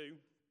chapter 2,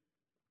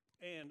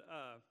 and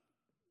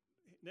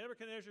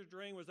Nebuchadnezzar's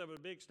dream was of a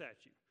big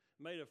statue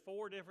made of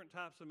 4 different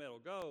types of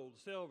metal: gold,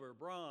 silver,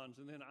 bronze,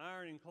 and then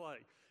iron and clay,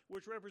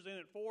 which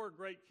represented 4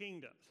 great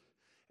kingdoms.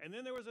 And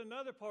then there was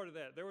another part of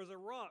that. There was a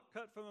rock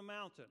cut from a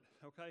mountain,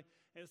 okay?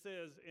 And it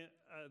says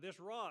this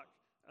rock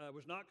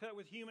was not cut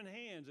with human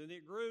hands, and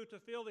it grew to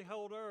fill the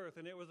whole earth,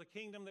 and it was a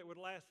kingdom that would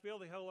fill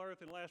the whole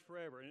earth and last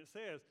forever. And it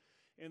says,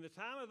 in the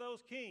time of those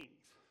kings,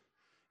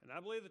 and I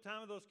believe the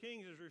time of those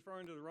kings is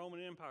referring to the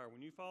Roman Empire.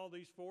 When you follow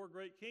these 4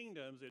 great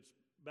kingdoms, it's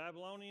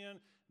Babylonian,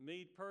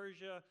 Mede,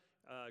 Persia,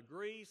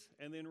 Greece,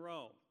 and then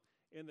Rome.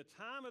 In the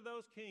time of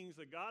those kings,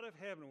 the God of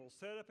heaven will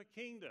set up a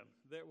kingdom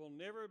that will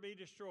never be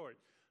destroyed,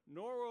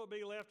 nor will it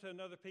be left to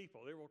another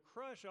people. It will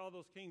crush all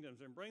those kingdoms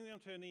and bring them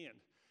to an end,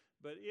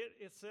 but it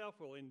itself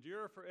will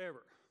endure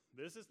forever.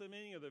 This is the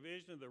meaning of the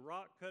vision of the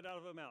rock cut out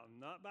of a mountain,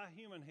 not by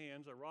human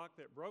hands, a rock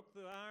that broke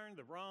the iron,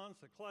 the bronze,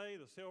 the clay,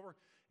 the silver,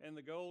 and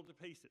the gold to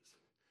pieces.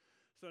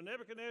 So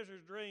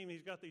Nebuchadnezzar's dream,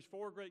 he's got these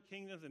 4 great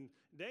kingdoms, and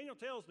Daniel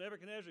tells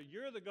Nebuchadnezzar,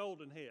 you're the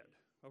golden head,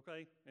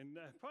 okay? And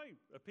probably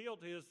appealed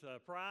to his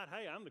pride.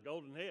 Hey, I'm the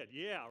golden head.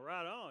 Yeah,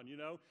 right on, you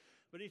know.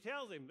 But he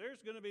tells him there's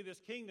going to be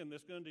this kingdom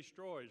that's going to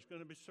destroy. It's going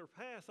to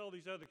surpass all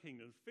these other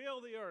kingdoms, fill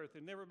the earth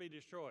and never be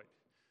destroyed.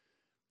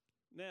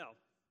 Now,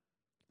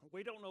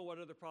 we don't know what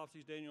other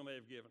prophecies Daniel may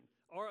have given,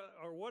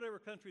 or whatever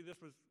country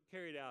this was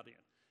carried out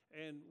in.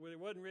 And it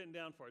wasn't written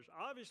down for us.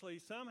 Obviously,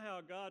 somehow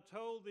God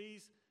told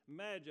these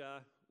magi,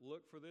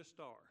 look for this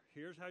star.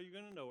 Here's how you're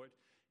going to know it.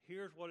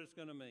 Here's what it's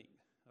going to mean,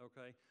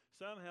 okay?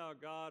 Somehow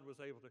God was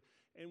able to.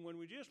 And when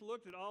we just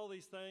looked at all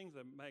these things,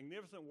 the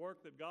magnificent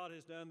work that God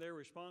has done, their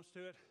response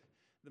to it,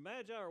 the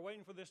magi are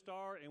waiting for this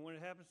star, and when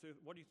it happens,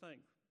 what do you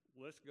think?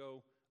 Let's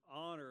go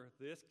honor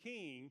this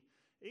king.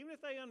 Even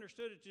if they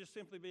understood it to just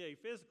simply be a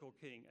physical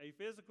king, a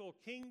physical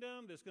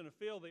kingdom that's going to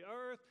fill the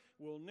earth,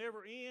 will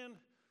never end,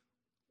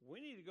 we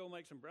need to go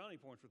make some brownie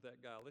points with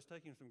that guy. Let's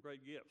take him some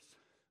great gifts,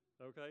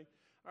 okay?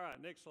 All right,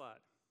 next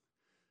slide.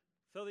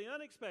 So the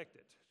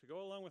unexpected, to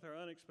go along with our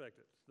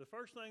unexpected, the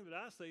first thing that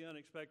I see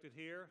unexpected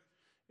here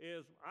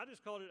is, I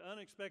just called it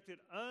unexpected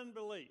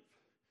unbelief.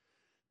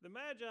 The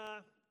Magi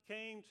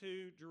came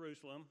to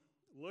Jerusalem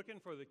looking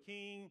for the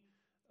King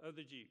of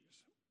the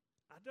Jews.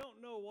 I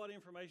don't know what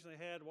information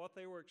they had, what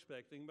they were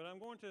expecting, but I'm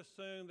going to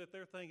assume that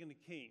they're thinking the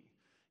king.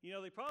 You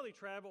know, they probably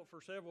traveled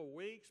for several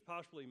weeks,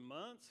 possibly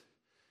months.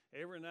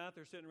 Every night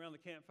they're sitting around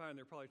the campfire and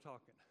they're probably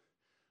talking,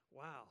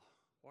 wow,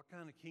 what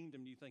kind of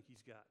kingdom do you think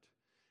he's got?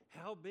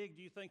 How big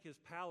do you think his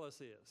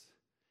palace is?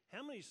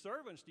 How many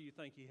servants do you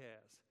think he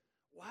has?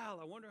 Wow,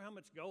 I wonder how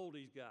much gold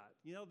he's got.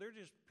 You know, they're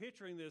just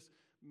picturing this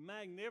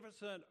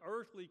magnificent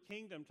earthly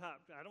kingdom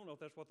type. I don't know if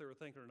that's what they were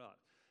thinking or not.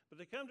 But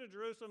they come to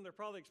Jerusalem, they're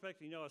probably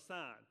expecting, you know, a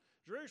sign.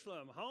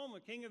 Jerusalem, home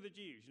of King of the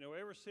Jews. You know,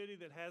 every city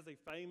that has a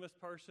famous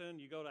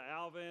person, you go to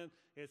Alvin,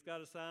 it's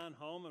got a sign,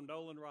 home of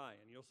Nolan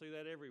Ryan. You'll see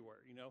that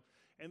everywhere, you know.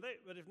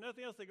 But if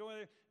nothing else, they go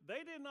in there.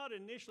 They did not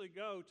initially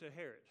go to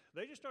Herod.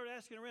 They just started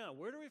asking around,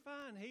 where do we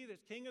find he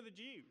that's King of the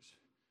Jews?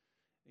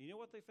 And you know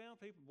what they found?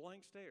 People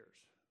blank stares.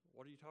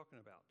 What are you talking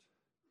about?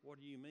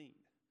 What do you mean?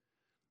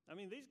 I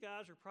mean, these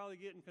guys are probably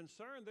getting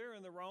concerned they're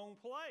in the wrong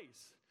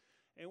place.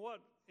 And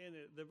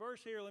the verse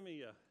here, let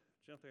me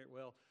jump there.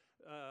 Well,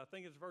 I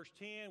think it's verse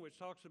 10, which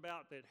talks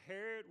about that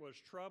Herod was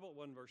troubled. It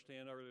wasn't verse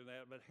 10 earlier than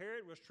that, but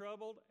Herod was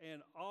troubled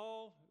and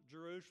all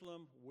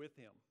Jerusalem with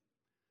him.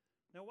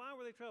 Now, why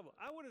were they troubled?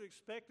 I would have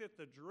expected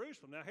the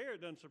Jerusalem. Now, Herod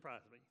doesn't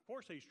surprise me. Of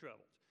course, he's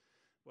troubled.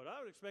 But I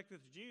would expect the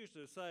Jews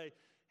to say,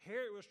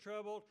 Herod was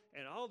troubled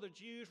and all the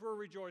Jews were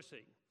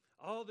rejoicing.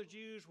 All the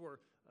Jews were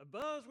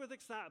abuzz with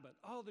excitement.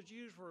 All the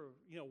Jews were,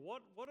 you know,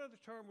 what other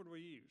term would we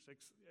use?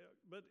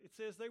 But it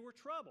says they were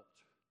troubled.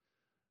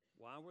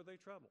 Why were they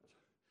troubled?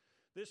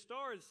 This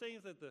star, it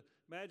seems that the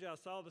Magi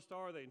saw the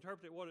star, they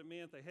interpreted what it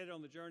meant, they headed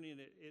on the journey, and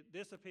it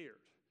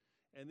disappeared.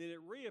 And then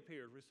it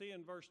reappeared. We see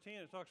in verse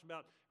 10, it talks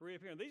about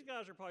reappearing. These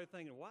guys are probably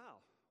thinking,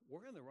 wow,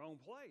 we're in the wrong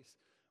place.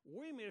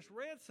 We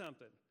misread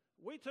something.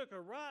 We took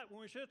a right when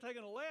we should have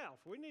taken a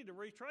left. We need to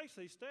retrace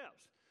these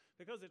steps.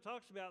 Because it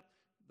talks about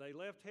they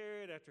left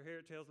Herod after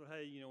Herod tells them,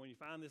 hey, you know, when you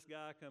find this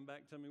guy, come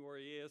back and tell me where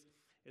he is.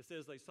 It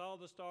says they saw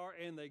the star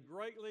and they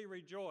greatly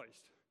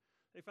rejoiced.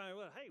 They find,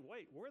 well, hey,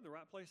 wait, we're in the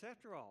right place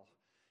after all.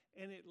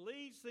 And it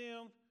leads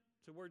them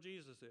to where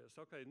Jesus is.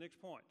 Okay, next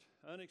point,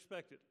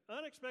 unexpected.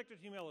 Unexpected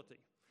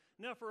humility.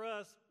 Now for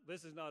us,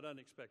 this is not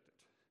unexpected.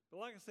 But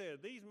like I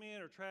said, these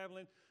men are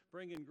traveling,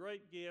 bringing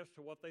great gifts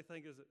to what they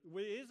think is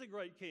a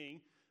great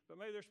king, but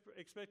maybe they're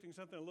expecting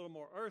something a little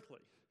more earthly.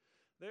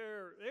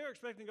 They're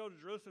expecting to go to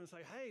Jerusalem and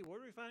say, hey, where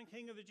do we find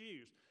King of the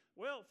Jews?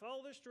 Well,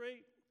 follow this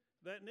street.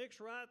 That next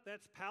right,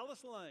 that's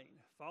Palace Lane.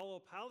 Follow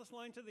Palace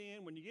Lane to the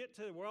end. When you get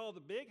to where all the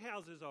big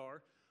houses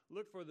are,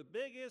 look for the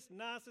biggest,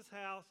 nicest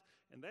house,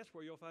 and that's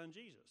where you'll find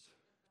Jesus.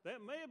 That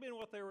may have been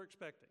what they were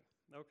expecting,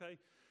 okay?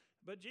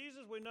 But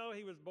Jesus, we know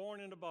he was born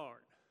in a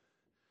barn.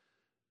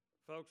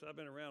 Folks, I've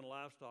been around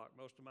livestock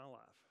most of my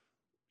life.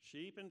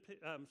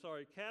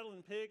 Cattle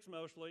and pigs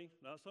mostly,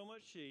 not so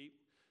much sheep.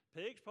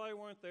 Pigs probably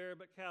weren't there,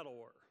 but cattle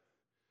were.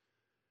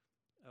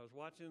 I was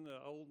watching the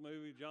old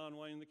movie, John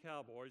Wayne the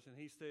Cowboys, and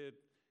he said,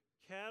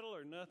 cattle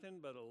are nothing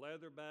but a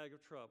leather bag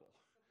of trouble.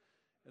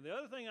 And the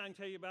other thing I can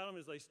tell you about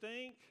them is they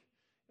stink,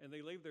 and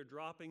they leave their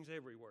droppings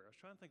everywhere. I was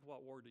trying to think of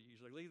what word to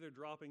use. They leave their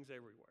droppings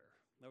everywhere,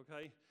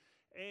 okay?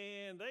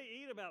 And they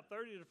eat about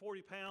 30 to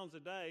 40 pounds a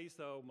day,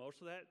 so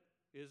most of that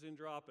is in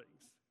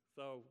droppings.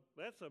 So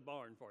that's a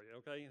barn for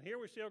you, okay? And here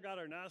we still got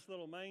our nice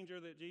little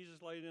manger that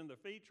Jesus laid in the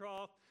feed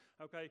trough,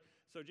 okay?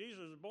 So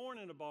Jesus was born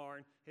in a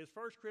barn. His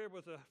first crib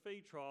was a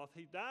feed trough.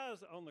 He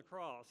dies on the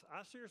cross.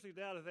 I seriously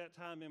doubt if that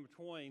time in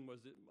between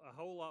was a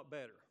whole lot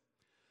better.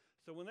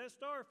 So when that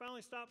star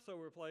finally stops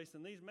over a place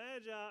and these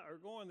Magi are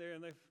going there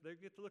and they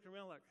get to looking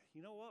around like,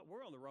 you know what,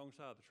 we're on the wrong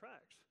side of the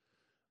tracks.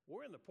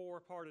 We're in the poor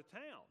part of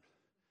town.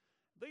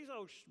 These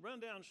old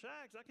rundown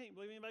shacks, I can't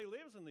believe anybody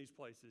lives in these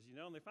places, you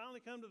know. And they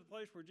finally come to the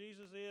place where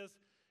Jesus is,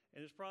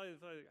 and it's probably,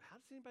 how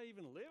does anybody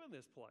even live in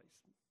this place?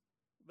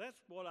 That's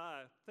what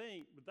I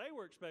think, but they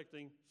were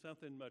expecting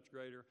something much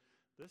greater.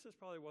 This is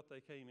probably what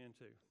they came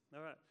into.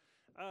 All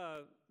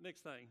right,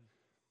 next thing.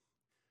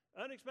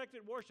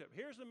 Unexpected worship.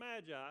 Here's the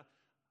Magi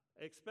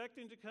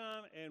expecting to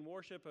come and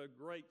worship a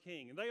great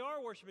king. And they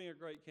are worshiping a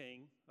great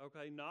king,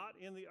 okay, not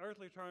in the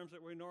earthly terms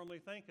that we normally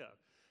think of.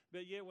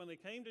 But yet when they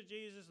came to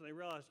Jesus and they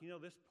realized, you know,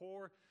 this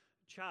poor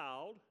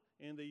child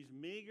in these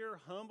meager,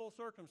 humble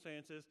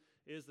circumstances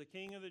is the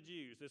King of the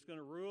Jews. It's going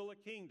to rule a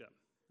kingdom,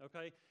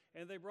 okay?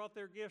 And they brought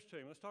their gifts to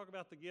him. Let's talk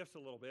about the gifts a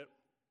little bit.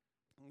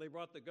 They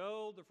brought the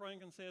gold, the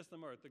frankincense, the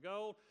myrrh. The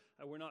gold,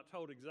 we're not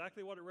told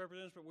exactly what it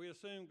represents, but we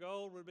assume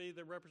gold would be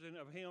the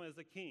representative of him as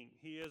a king.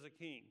 He is a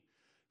king.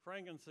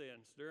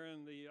 Frankincense.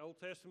 During the Old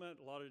Testament,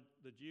 a lot of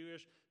the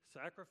Jewish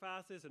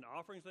sacrifices and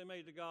offerings they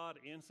made to God,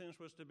 incense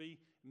was to be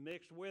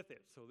mixed with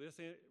it. So this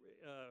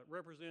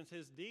represents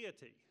his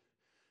deity.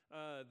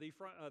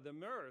 The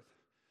myrrh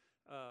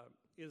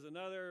is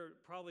another,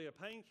 probably a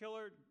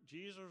painkiller.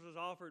 Jesus was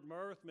offered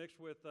myrrh mixed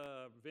with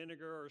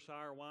vinegar or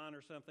sour wine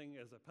or something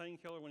as a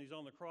painkiller when he's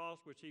on the cross,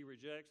 which he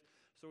rejects.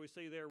 So we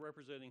see there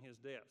representing his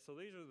death. So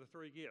these are the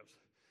three gifts.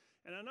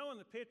 And I know in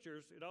the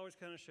pictures, it always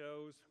kind of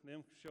shows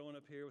them showing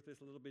up here with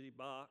this little bitty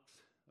box,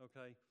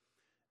 okay,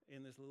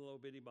 in this little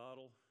bitty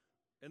bottle.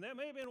 And that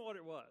may have been what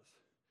it was.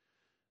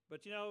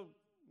 But you know,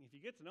 if you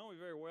get to know me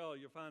very well,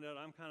 you'll find out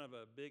I'm kind of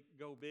a big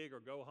or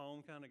go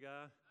home kind of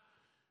guy.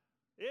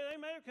 Yeah, they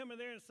may have come in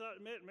there and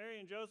met Mary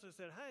and Joseph and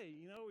said, hey,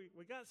 you know,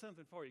 we got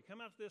something for you.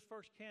 Come out to this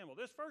first camel.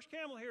 This first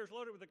camel here is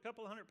loaded with a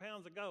couple 100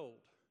 pounds of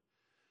gold.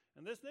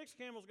 And this next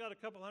camel's got a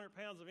couple 100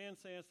 pounds of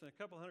incense and a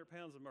couple 100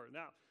 pounds of myrrh.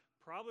 Now,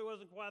 probably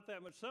wasn't quite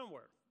that much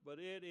somewhere, but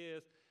it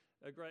is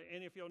a great.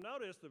 And if you'll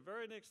notice, the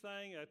very next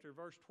thing after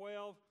verse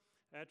 12,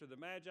 after the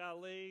Magi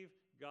leave,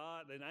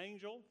 an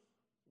angel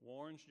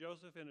warns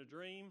Joseph in a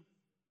dream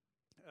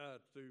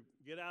to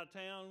get out of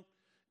town,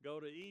 go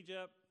to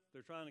Egypt.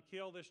 They're trying to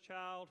kill this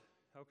child,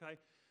 okay?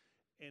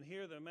 And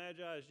here the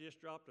Magi has just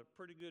dropped a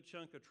pretty good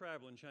chunk of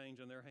traveling change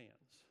in their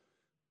hands,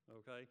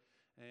 okay?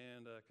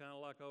 And kind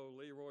of like old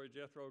Leroy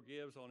Jethro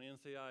Gibbs on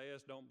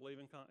NCIS, don't believe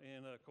in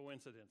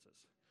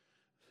coincidences.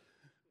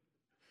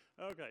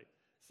 Okay,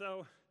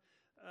 so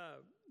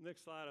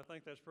next slide, I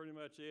think that's pretty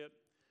much it.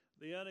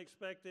 The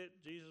unexpected,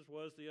 Jesus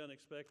was the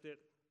unexpected.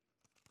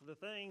 The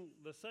saying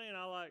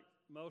I like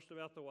most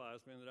about the wise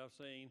men that I've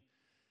seen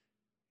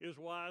is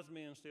wise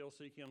men still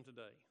seek him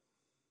today.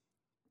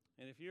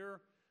 And if you're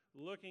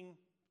looking,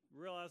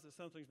 realize that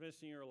something's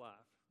missing in your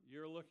life,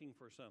 you're looking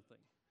for something.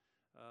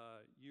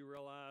 You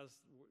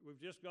realize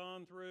we've just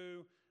gone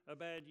through a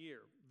bad year.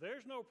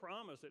 There's no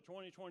promise that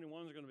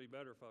 2021 is going to be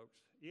better, folks.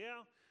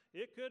 Yeah,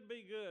 it could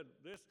be good.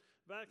 This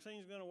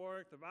vaccine's going to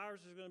work. The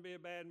virus is going to be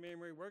a bad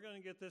memory. We're going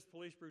to get this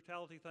police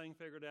brutality thing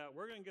figured out.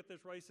 We're going to get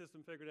this race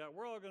system figured out.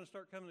 We're all going to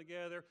start coming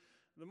together.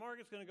 The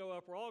market's going to go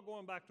up. We're all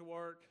going back to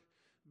work.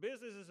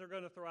 Businesses are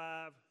going to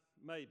thrive,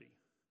 maybe.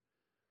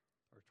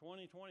 Or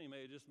 2020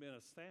 may have just been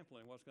a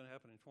sampling of what's going to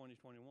happen in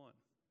 2021.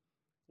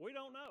 We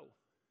don't know.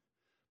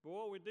 But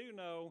what we do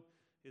know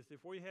is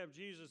if we have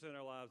Jesus in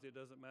our lives, it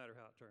doesn't matter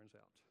how it turns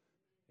out.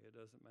 It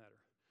doesn't matter.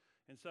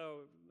 And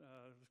so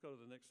let's go to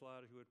the next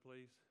slide, if you would,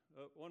 please.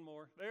 One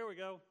more. There we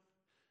go.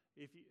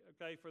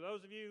 Okay, for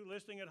those of you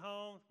listening at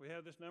home, we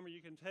have this number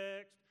you can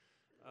text.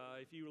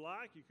 If you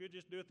like, you could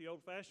just do it the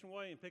old-fashioned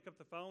way and pick up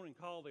the phone and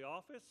call the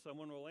office.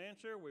 Someone will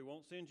answer. We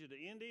won't send you to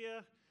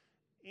India.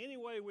 Any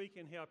way we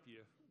can help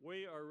you,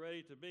 we are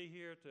ready to be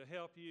here to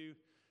help you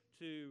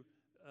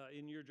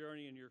in your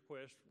journey and your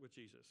quest with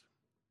Jesus.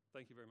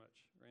 Thank you very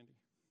much, Randy.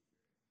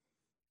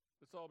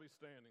 Let's all be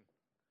standing.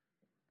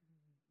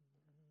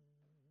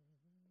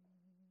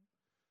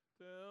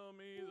 Tell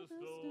me the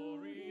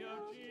story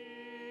of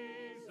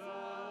Jesus,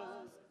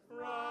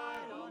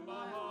 right on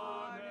my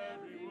heart,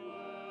 every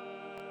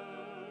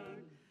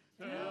word.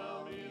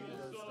 Tell me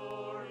the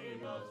story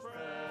most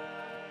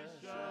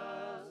precious,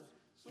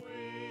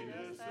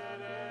 sweetest that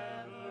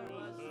ever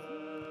was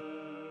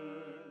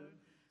heard.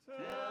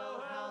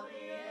 Tell how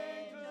the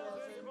angels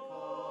in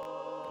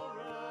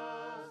chorus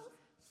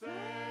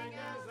sang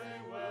as they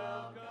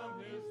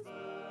welcomed his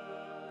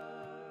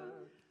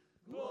birth.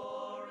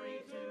 Glory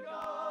to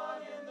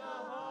God in the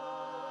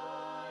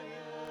highest,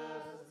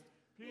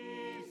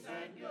 peace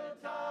and good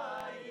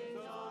tidings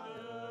on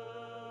earth.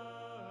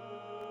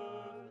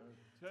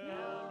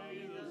 Tell me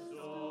the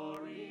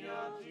story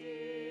of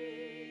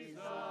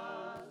Jesus,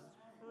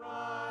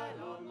 right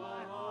on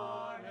my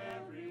heart,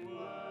 every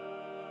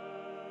word.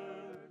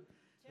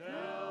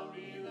 Tell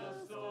me the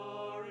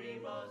story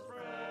most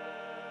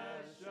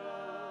precious,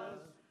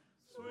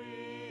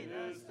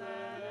 sweetest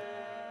that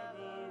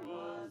ever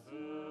was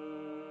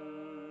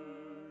heard.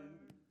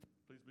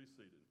 Please be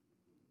seated.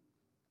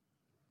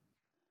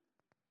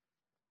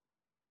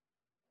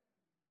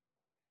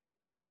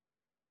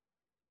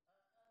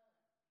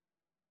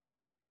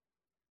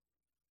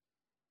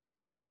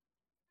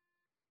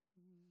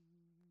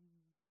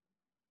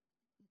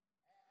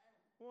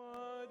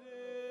 Why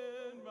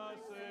did my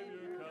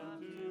Savior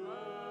come to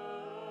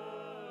earth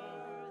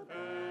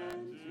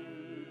and to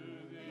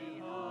the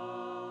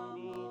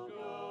humble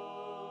go?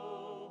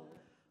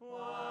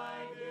 Why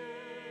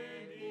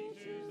did he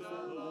choose a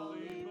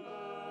lowly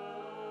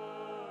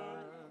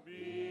birth?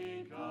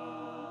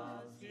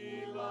 Because he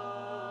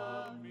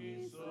loved me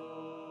so.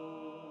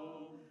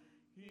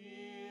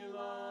 He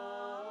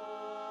loved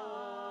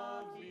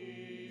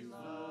me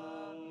so.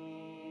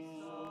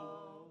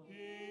 He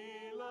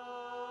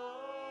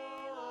loved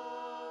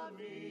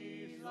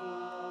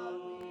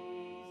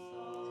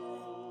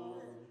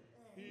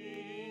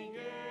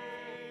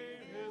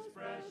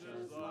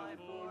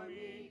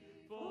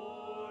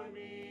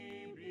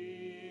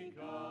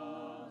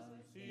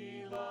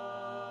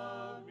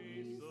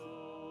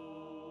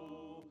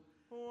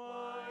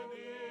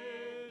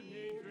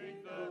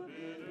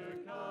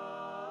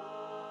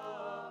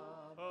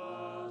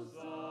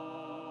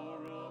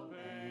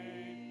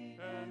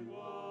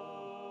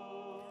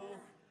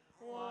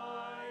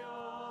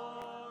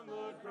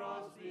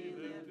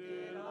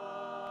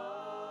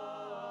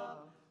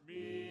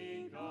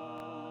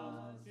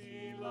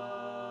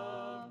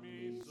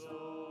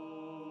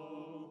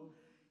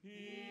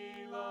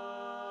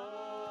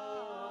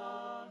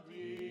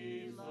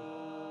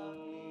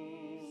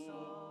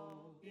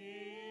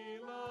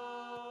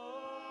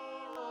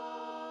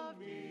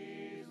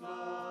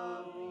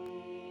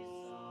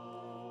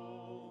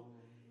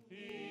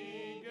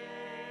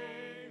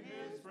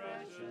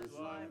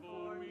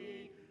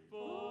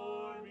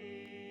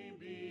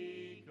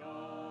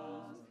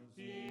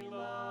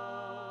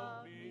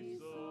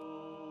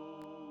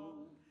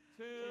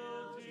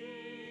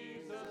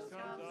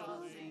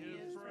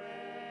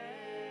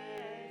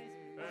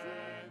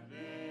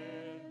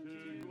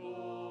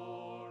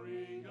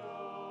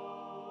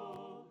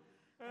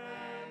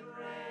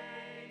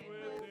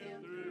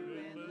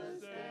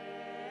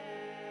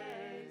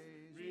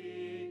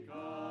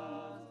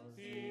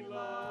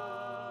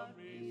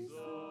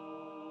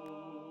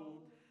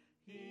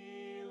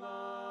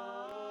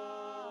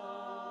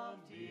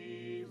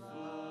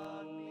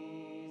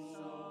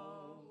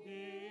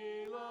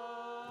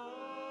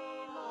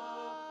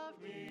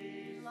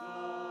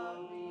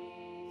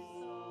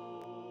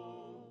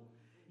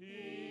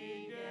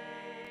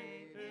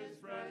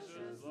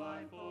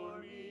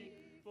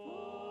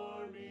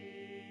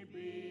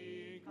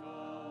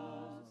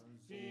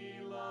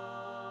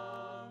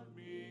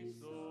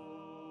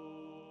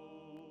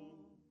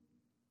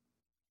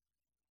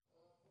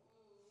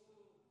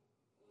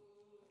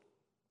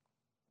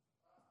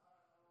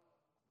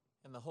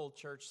And the whole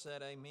church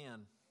said,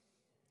 Amen.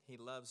 He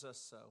loves us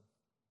so.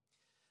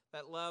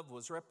 That love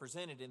was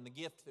represented in the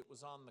gift that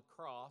was on the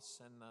cross,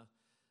 and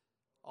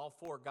all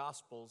four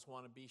Gospels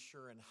want to be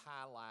sure and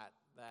highlight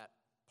that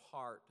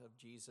part of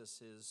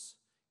Jesus'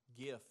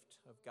 gift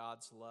of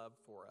God's love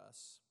for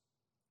us.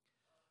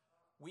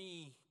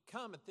 We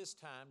come at this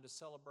time to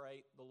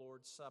celebrate the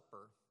Lord's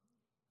Supper.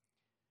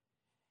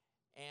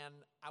 And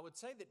I would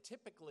say that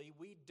typically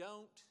we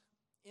don't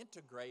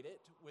integrate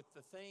it with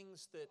the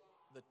things that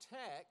the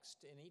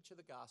text in each of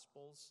the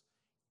Gospels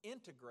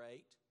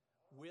integrate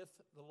with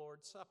the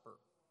Lord's Supper.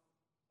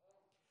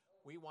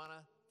 We want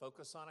to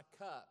focus on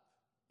a cup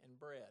and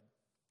bread.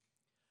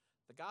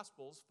 The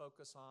Gospels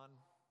focus on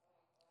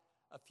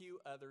a few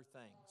other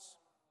things.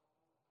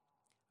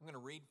 I'm going to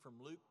read from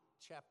Luke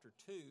chapter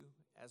 2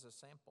 as a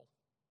sample.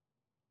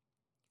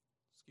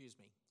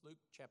 Luke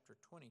chapter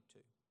 22.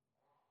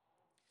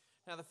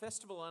 Now the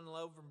festival of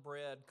unleavened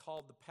bread,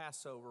 called the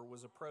Passover,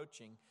 was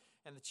approaching,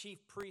 and the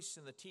chief priests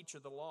and the teacher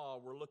of the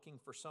law were looking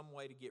for some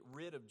way to get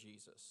rid of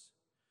Jesus,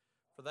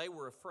 for they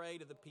were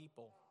afraid of the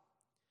people.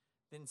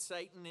 Then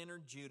Satan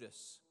entered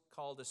Judas,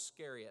 called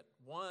Iscariot,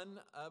 one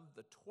of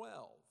the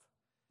 12.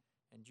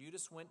 And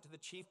Judas went to the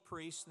chief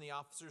priests and the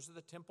officers of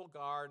the temple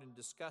guard and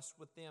discussed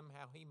with them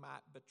how he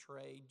might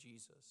betray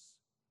Jesus.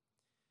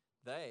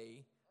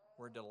 They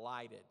were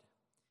delighted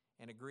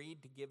and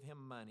agreed to give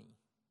him money.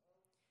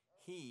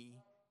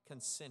 He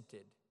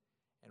consented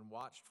and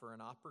watched for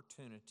an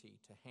opportunity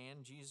to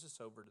hand Jesus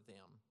over to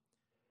them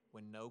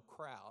when no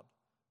crowd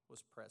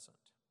was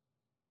present.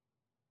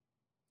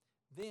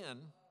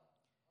 Then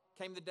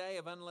came the day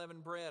of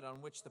unleavened bread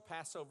on which the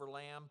Passover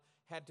lamb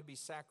had to be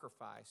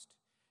sacrificed.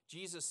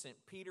 Jesus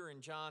sent Peter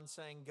and John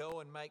saying, "Go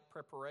and make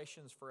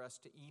preparations for us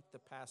to eat the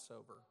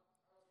Passover."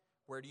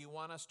 "Where do you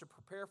want us to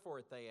prepare for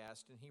it?" they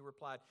asked. And he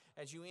replied,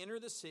 "As you enter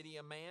the city,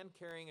 a man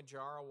carrying a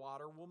jar of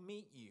water will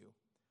meet you.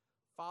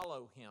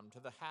 Follow him to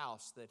the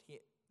house that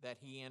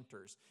he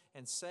enters,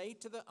 and say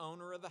to the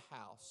owner of the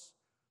house,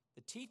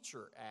 'The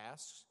teacher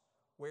asks,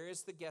 where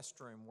is the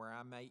guest room where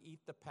I may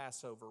eat the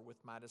Passover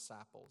with my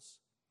disciples?'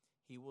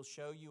 He will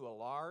show you a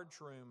large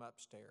room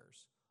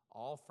upstairs,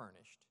 all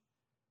furnished.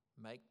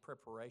 Make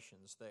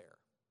preparations there."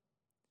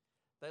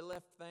 They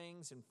left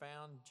things and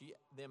found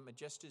them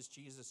just as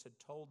Jesus had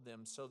told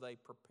them, so they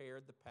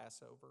prepared the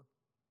Passover.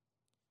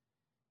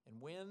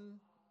 And when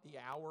the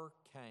hour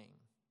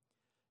came,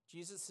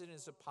 Jesus and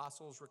his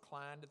apostles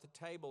reclined at the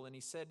table, and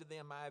he said to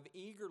them, "I have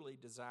eagerly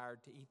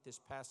desired to eat this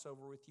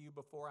Passover with you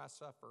before I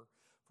suffer,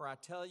 for I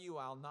tell you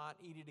I'll not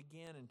eat it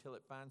again until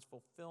it finds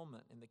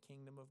fulfillment in the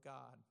kingdom of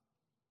God."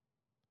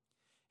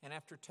 And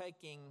after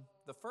taking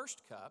the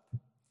first cup,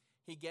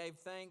 he gave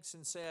thanks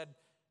and said,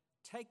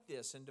 "Take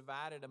this and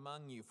divide it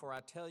among you, for I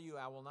tell you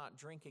I will not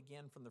drink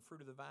again from the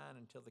fruit of the vine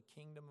until the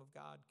kingdom of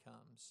God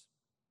comes."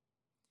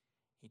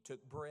 He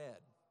took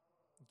bread,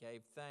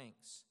 gave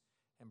thanks,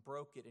 and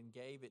broke it and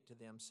gave it to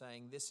them,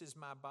 saying, "This is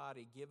my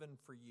body given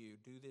for you.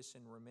 Do this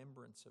in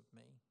remembrance of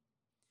me."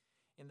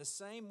 In the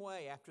same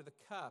way, after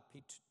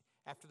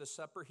the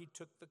supper, he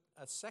took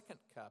a second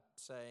cup,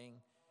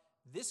 saying,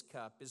 "This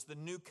cup is the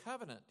new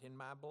covenant in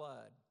my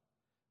blood,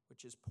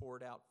 which is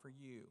poured out for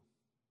you."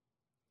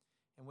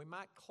 And we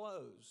might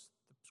close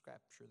the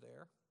scripture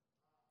there,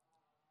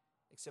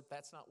 except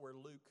that's not where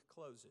Luke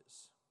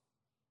closes.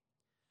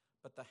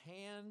 "But the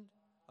hand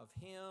of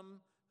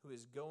him who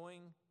is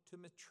going to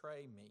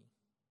betray me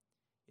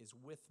is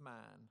with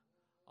mine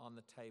on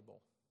the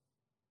table."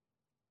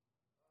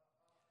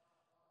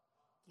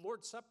 The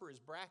Lord's Supper is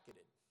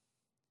bracketed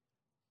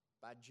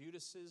by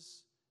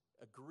Judas's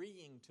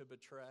agreeing to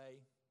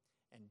betray,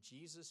 and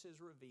Jesus is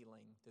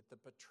revealing that the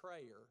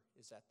betrayer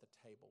is at the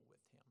table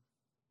with him.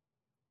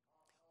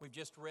 We've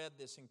just read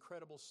this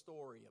incredible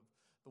story of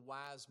the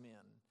wise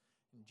men,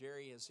 and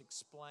Jerry has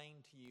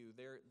explained to you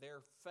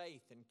their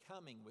faith in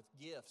coming with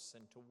gifts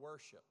and to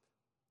worship.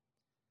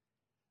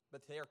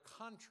 But they're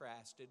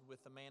contrasted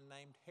with a man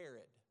named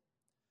Herod,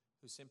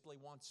 who simply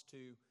wants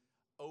to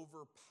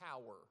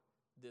overpower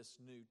this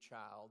new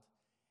child.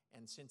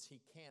 And since he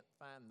can't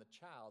find the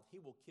child, he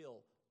will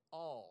kill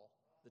all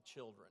the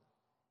children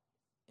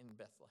in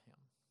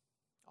Bethlehem,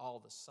 all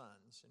the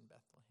sons in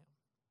Bethlehem.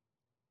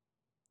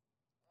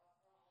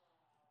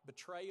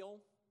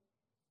 Betrayal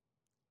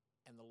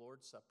and the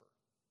Lord's Supper.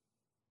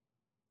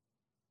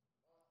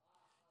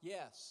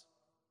 Yes,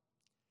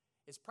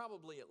 it's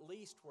probably at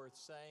least worth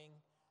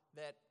saying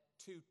that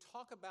to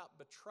talk about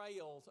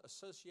betrayal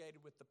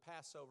associated with the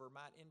Passover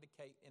might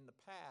indicate in the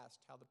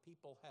past how the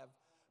people have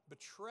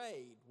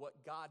betrayed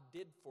what God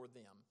did for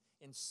them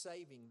in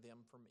saving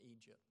them from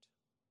Egypt.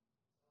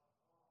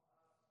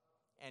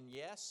 And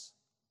yes,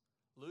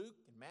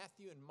 Luke and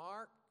Matthew and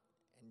Mark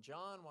and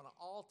John want to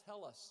all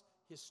tell us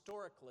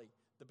historically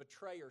the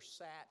betrayer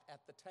sat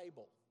at the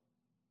table.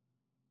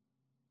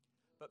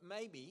 But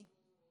maybe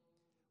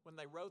when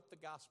they wrote the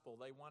gospel,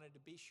 they wanted to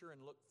be sure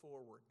and look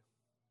forward.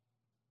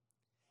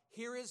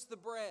 Here is the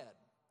bread.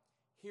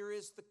 Here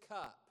is the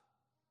cup.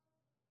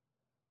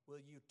 Will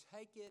you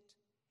take it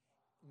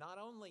not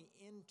only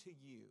into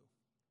you,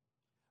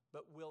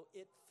 but will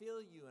it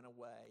fill you in a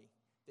way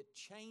that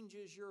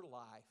changes your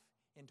life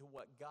into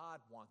what God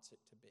wants it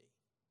to be?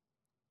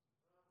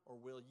 Or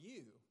will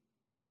you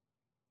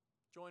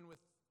join with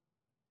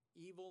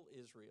evil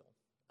Israel,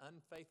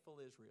 unfaithful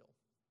Israel,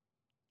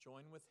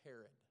 join with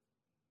Herod,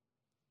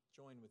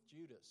 join with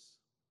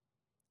Judas,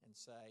 and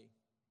say,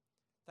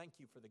 thank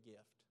you for the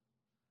gift.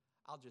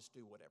 I'll just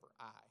do whatever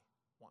I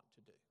want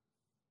to do.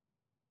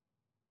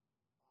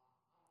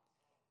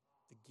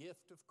 The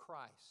gift of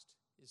Christ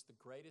is the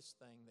greatest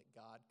thing that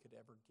God could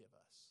ever give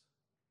us.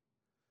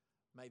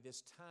 May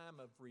this time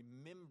of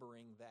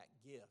remembering that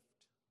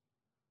gift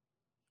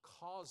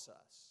cause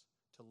us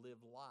to live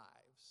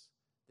lives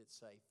that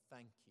say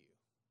thank you.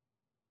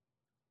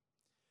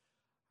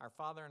 Our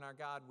Father and our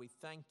God, we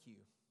thank you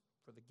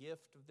for the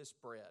gift of this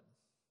bread.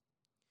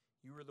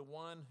 You are the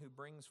one who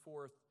brings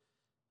forth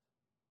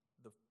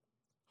the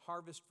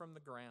harvest from the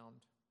ground,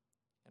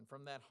 and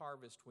from that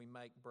harvest we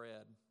make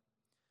bread.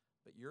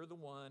 But you're the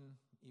one,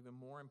 even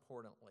more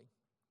importantly,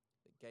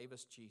 that gave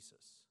us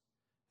Jesus,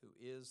 who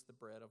is the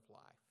bread of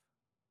life.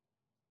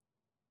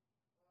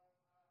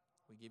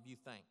 We give you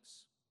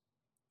thanks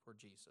for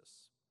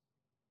Jesus.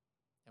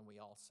 And we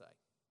all say,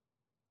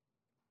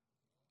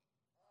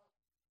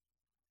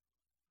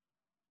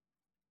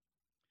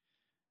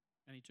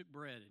 And he took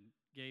bread and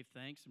gave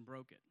thanks and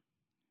broke it,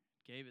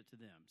 gave it to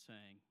them,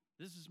 saying,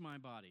 This is my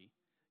body,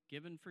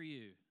 given for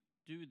you.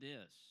 Do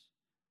this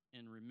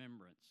in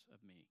remembrance of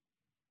me.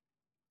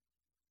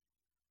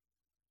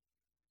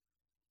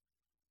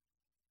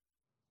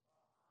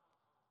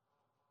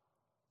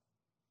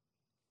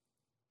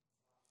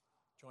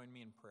 join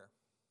me in prayer.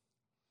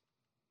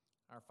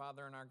 Our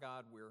Father and our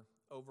God, we're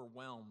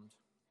overwhelmed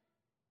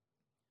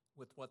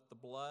with what the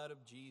blood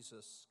of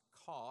Jesus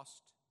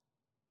cost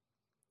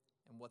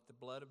and what the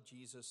blood of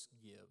Jesus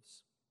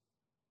gives.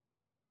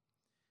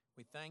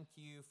 We thank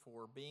you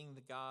for being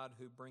the God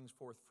who brings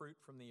forth fruit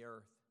from the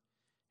earth,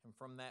 and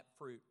from that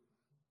fruit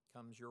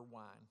comes your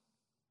wine.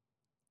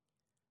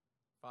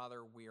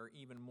 Father, we are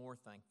even more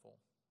thankful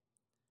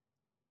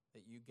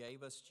that you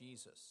gave us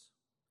Jesus,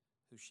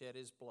 who shed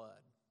his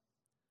blood,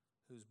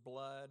 whose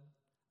blood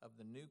of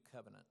the new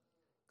covenant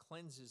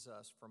cleanses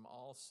us from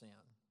all sin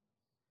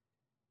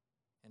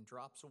and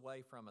drops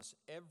away from us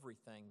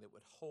everything that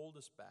would hold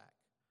us back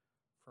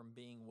from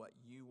being what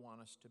you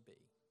want us to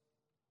be.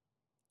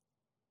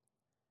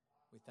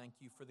 We thank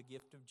you for the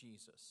gift of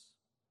Jesus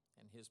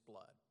and his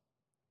blood.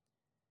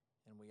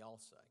 And we all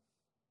say,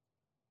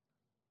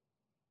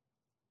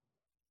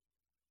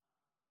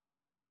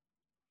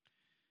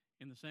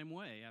 In the same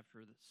way, after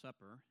the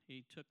supper,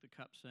 he took the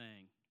cup,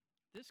 saying,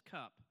 This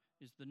cup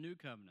is the new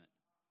covenant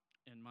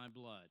in my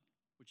blood,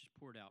 which is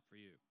poured out for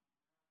you.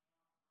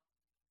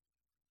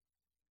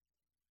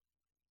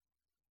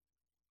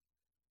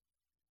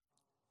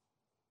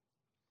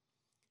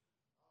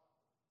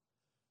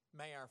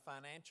 may our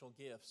financial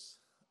gifts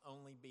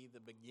only be the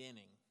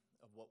beginning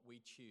of what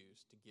we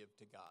choose to give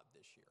to God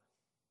this year.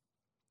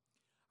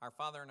 Our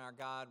Father and our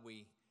God,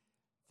 we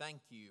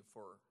thank you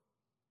for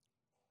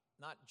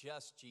not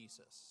just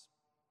Jesus,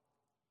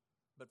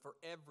 but for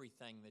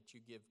everything that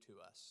you give to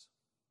us.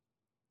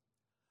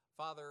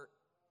 Father,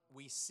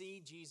 we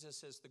see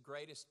Jesus as the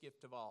greatest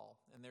gift of all,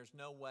 and there's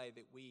no way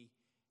that we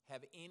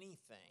have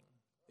anything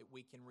that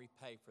we can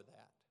repay for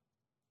that.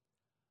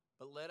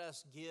 But let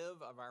us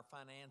give of our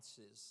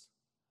finances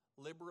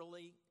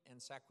liberally and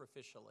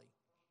sacrificially.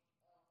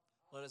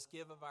 Let us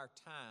give of our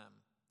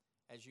time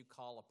as you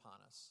call upon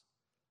us.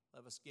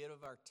 Let us give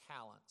of our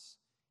talents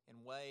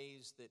in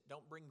ways that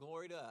don't bring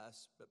glory to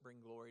us, but bring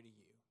glory to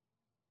you.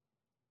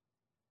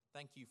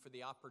 Thank you for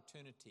the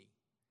opportunity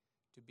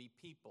to be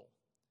people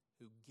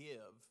who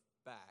give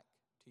back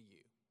to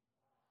you.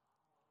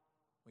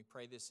 We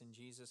pray this in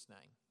Jesus'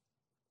 name.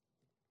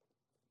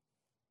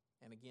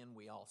 And again,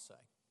 we all say,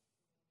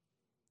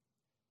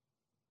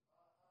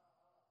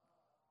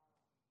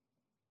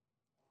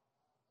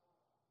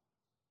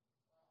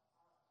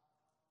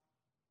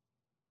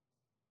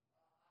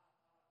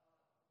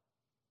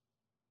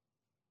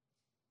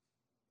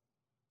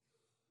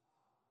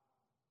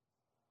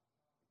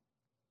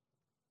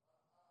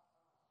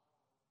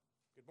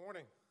 Good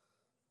morning.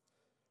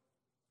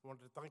 I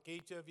wanted to thank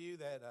each of you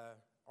that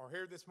are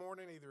here this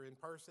morning, either in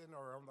person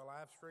or on the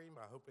live stream.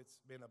 I hope it's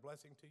been a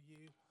blessing to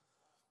you.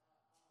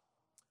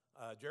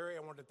 Jerry,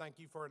 I wanted to thank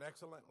you for an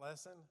excellent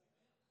lesson.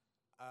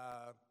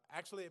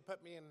 Actually, it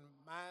put me in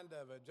mind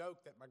of a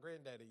joke that my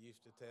granddaddy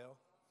used to tell.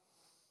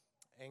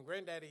 And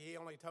granddaddy, he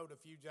only told a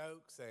few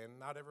jokes, and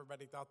not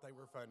everybody thought they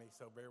were funny,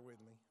 so bear with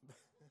me.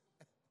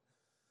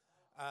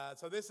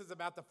 So this is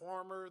about a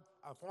farmer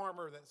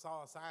that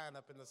saw a sign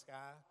up in the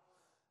sky.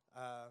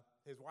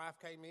 His wife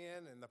came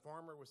in, and the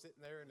farmer was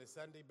sitting there in his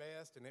Sunday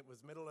best, and it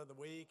was middle of the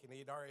week, and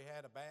he'd already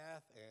had a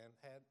bath and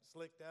had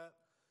slicked up.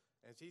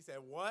 And she said,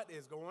 "What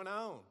is going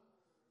on?"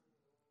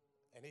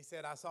 And he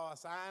said, "I saw a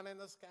sign in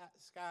the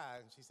sky."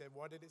 And she said,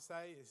 "What did it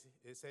say?"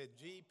 It said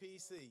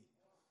GPC.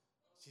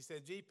 She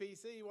said,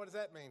 "GPC, what does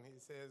that mean?" He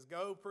says,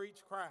 "Go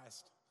preach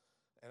Christ."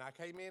 And I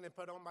came in and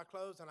put on my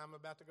clothes, and I'm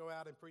about to go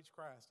out and preach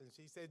Christ. And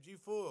she said, "You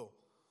fool.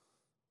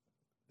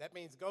 That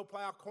means go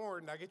plow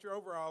corn. Now get your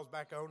overalls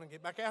back on and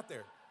get back out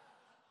there."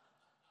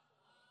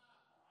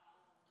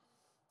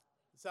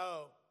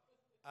 So,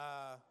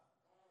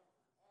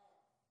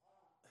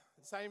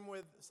 same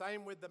with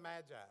the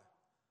Magi,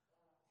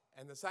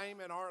 and the same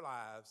in our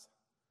lives,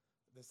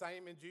 the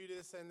same in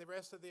Judas and the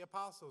rest of the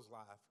apostles'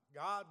 life.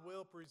 God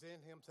will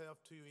present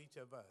himself to each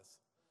of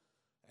us.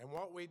 And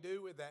what we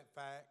do with that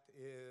fact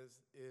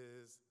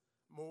is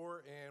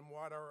more in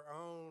what our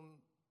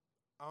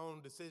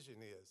own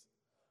decision is.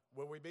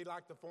 Will we be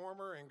like the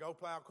former and go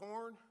plow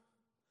corn?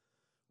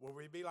 Will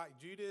we be like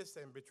Judas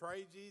and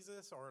betray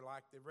Jesus, or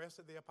like the rest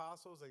of the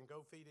apostles and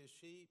go feed his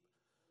sheep?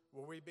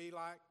 Will we be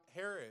like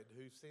Herod,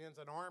 who sends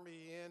an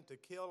army in to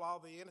kill all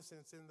the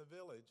innocents in the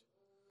village?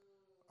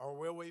 Or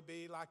will we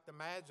be like the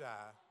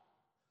Magi,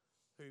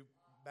 who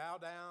bow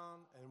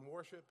down and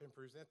worship and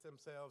present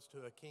themselves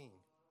to a king?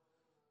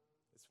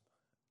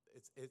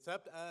 It's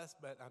up to us,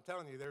 but I'm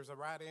telling you, there's a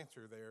right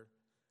answer there.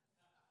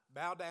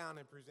 Bow down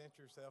and present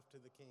yourself to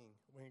the king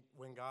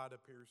when God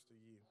appears to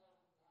you.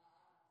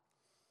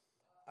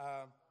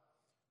 I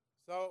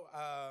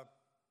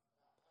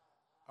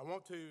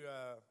want to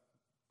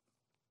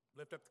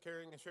lift up the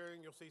caring and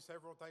sharing. You'll see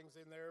several things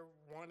in there.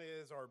 One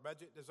is our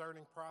budget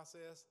discerning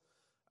process.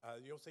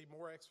 You'll see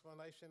more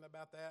explanation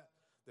about that.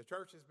 The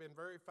church has been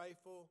very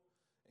faithful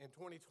in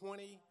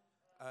 2020,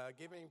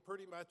 giving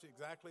pretty much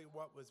exactly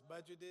what was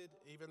budgeted,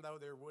 even though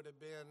there would have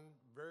been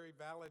very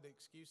valid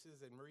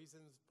excuses and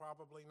reasons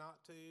probably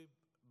not to,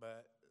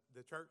 but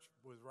the church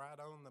was right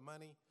on the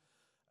money,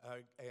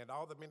 and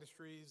all the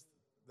ministries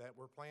that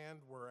were planned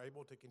were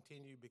able to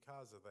continue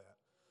because of that.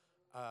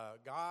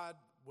 God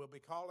will be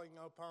calling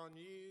upon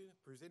you,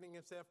 presenting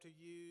himself to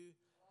you,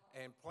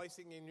 and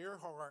placing in your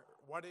heart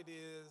what it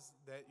is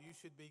that you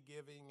should be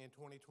giving in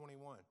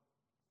 2021.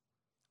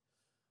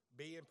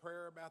 Be in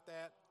prayer about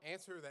that,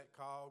 answer that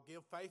call,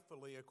 give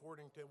faithfully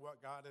according to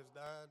what God has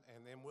done,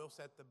 and then we'll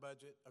set the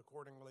budget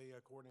accordingly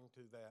according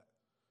to that.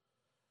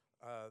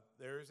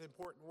 There is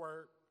important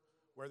work.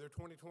 Whether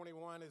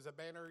 2021 is a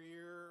banner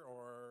year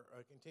or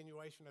a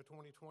continuation of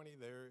 2020,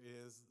 there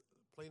is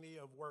plenty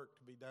of work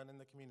to be done in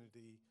the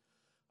community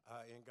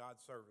in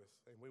God's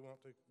service, and we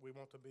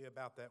want to be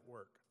about that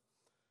work.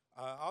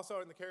 Also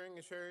in the caring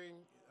and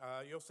sharing,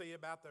 you'll see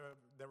about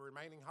the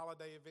remaining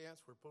holiday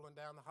events. We're pulling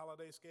down the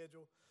holiday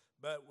schedule,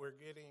 but we're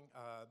getting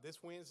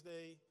this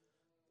Wednesday,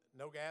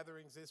 no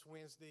gatherings this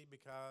Wednesday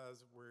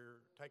because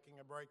we're taking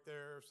a break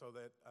there so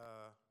that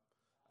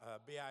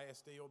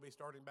BISD will be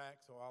starting back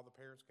so all the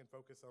parents can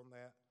focus on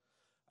that.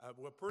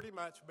 We'll pretty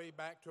much be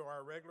back to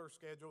our regular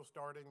schedule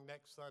starting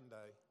next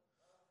Sunday.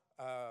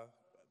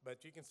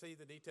 But you can see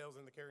the details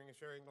in the caring and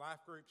sharing.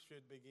 Life groups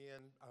should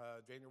begin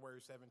January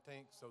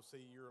 17th, so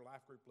see your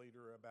life group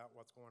leader about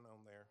what's going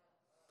on there.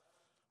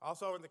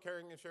 Also in the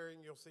caring and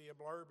sharing, you'll see a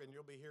blurb, and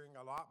you'll be hearing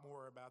a lot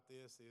more about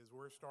this, is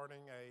we're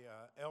starting a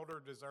elder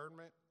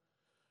discernment.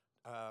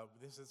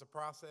 This is a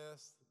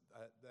process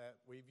that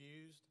we've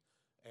used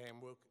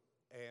and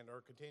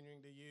are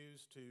continuing to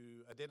use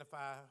to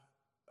identify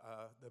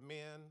the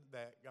men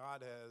that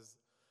God has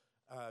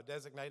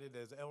designated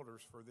as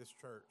elders for this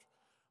church.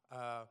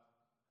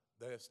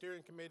 The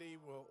steering committee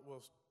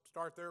will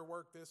start their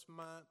work this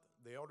month.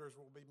 The elders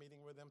will be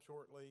meeting with them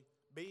shortly.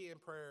 Be in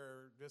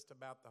prayer just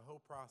about the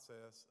whole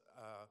process,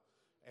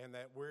 and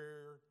that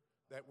we're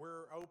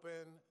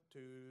open to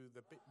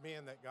the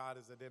men that God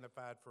has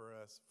identified for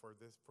us for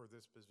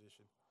this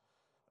position.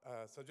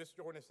 So just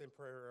join us in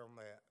prayer on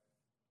that.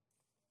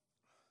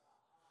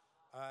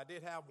 I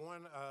did have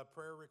one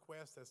prayer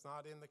request that's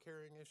not in the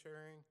caring and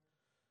sharing,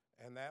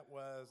 and that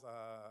was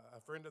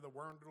a friend of the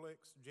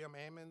Wunderlichs, Jim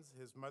Ammons.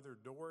 His mother,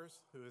 Doris,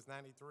 who is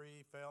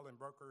 93, fell and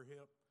broke her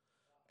hip.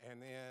 And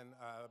then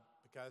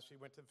because she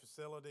went to the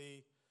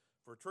facility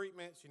for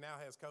treatment, she now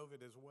has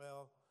COVID as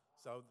well.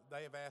 So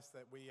they have asked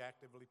that we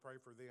actively pray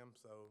for them.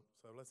 So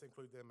let's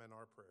include them in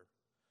our prayer.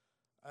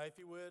 If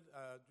you would,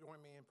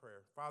 join me in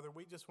prayer. Father,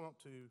 we just want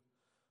to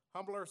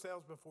humble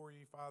ourselves before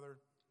you, Father.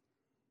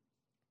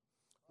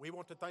 We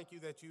want to thank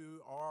you that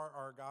you are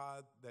our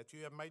God, that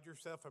you have made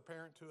yourself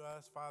apparent to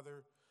us,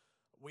 Father.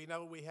 We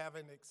know we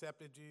haven't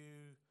accepted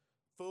you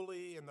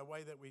fully in the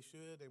way that we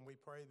should, and we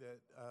pray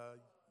that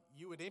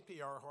you would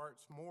empty our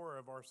hearts more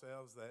of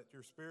ourselves, that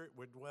your Spirit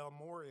would dwell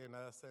more in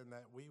us, and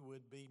that we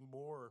would be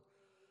more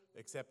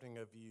accepting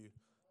of you,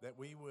 that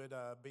we would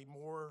be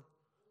more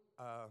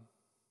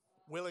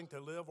willing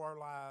to live our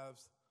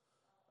lives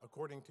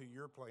according to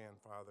your plan,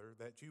 Father,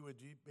 that you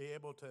would be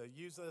able to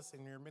use us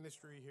in your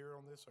ministry here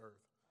on this earth.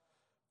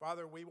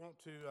 Father, we want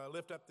to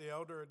lift up the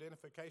elder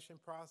identification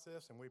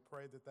process, and we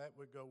pray that that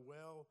would go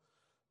well,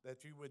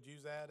 that you would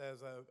use that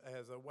as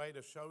a way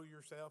to show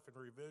yourself and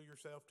reveal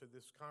yourself to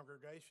this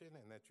congregation,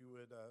 and that you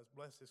would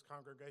bless this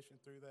congregation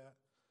through that.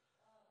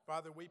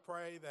 Father, we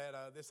pray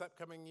that this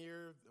upcoming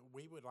year,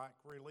 we would like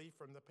relief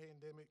from the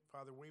pandemic.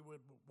 Father, we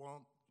would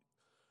want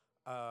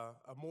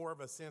more of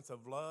a sense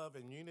of love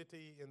and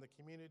unity in the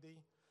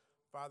community.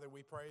 Father,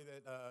 we pray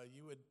that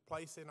you would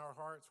place in our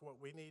hearts what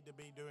we need to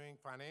be doing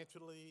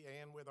financially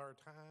and with our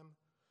time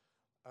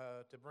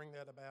to bring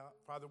that about.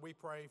 Father, we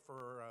pray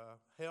for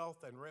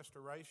health and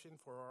restoration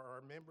for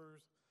our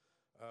members,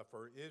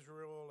 for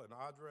Israel and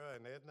Audra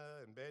and Edna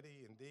and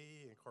Betty and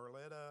Dee and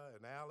Carletta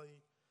and Allie,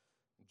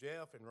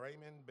 Jeff and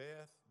Raymond,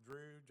 Beth,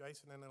 Drew,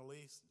 Jason and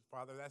Elise.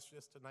 Father, that's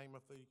just to name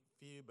a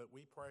few, but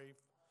we pray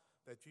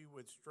that you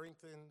would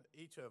strengthen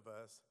each of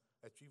us,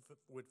 that you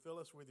would fill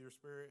us with your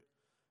Spirit.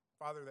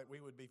 Father, that we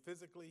would be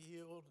physically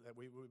healed, that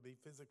we would be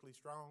physically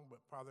strong,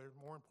 but Father,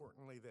 more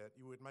importantly, that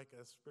you would make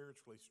us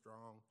spiritually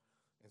strong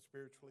and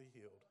spiritually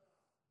healed.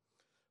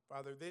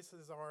 Father, this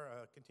is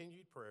our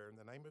continued prayer in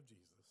the name of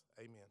Jesus.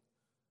 Amen.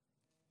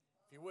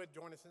 If you would,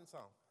 join us in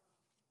song.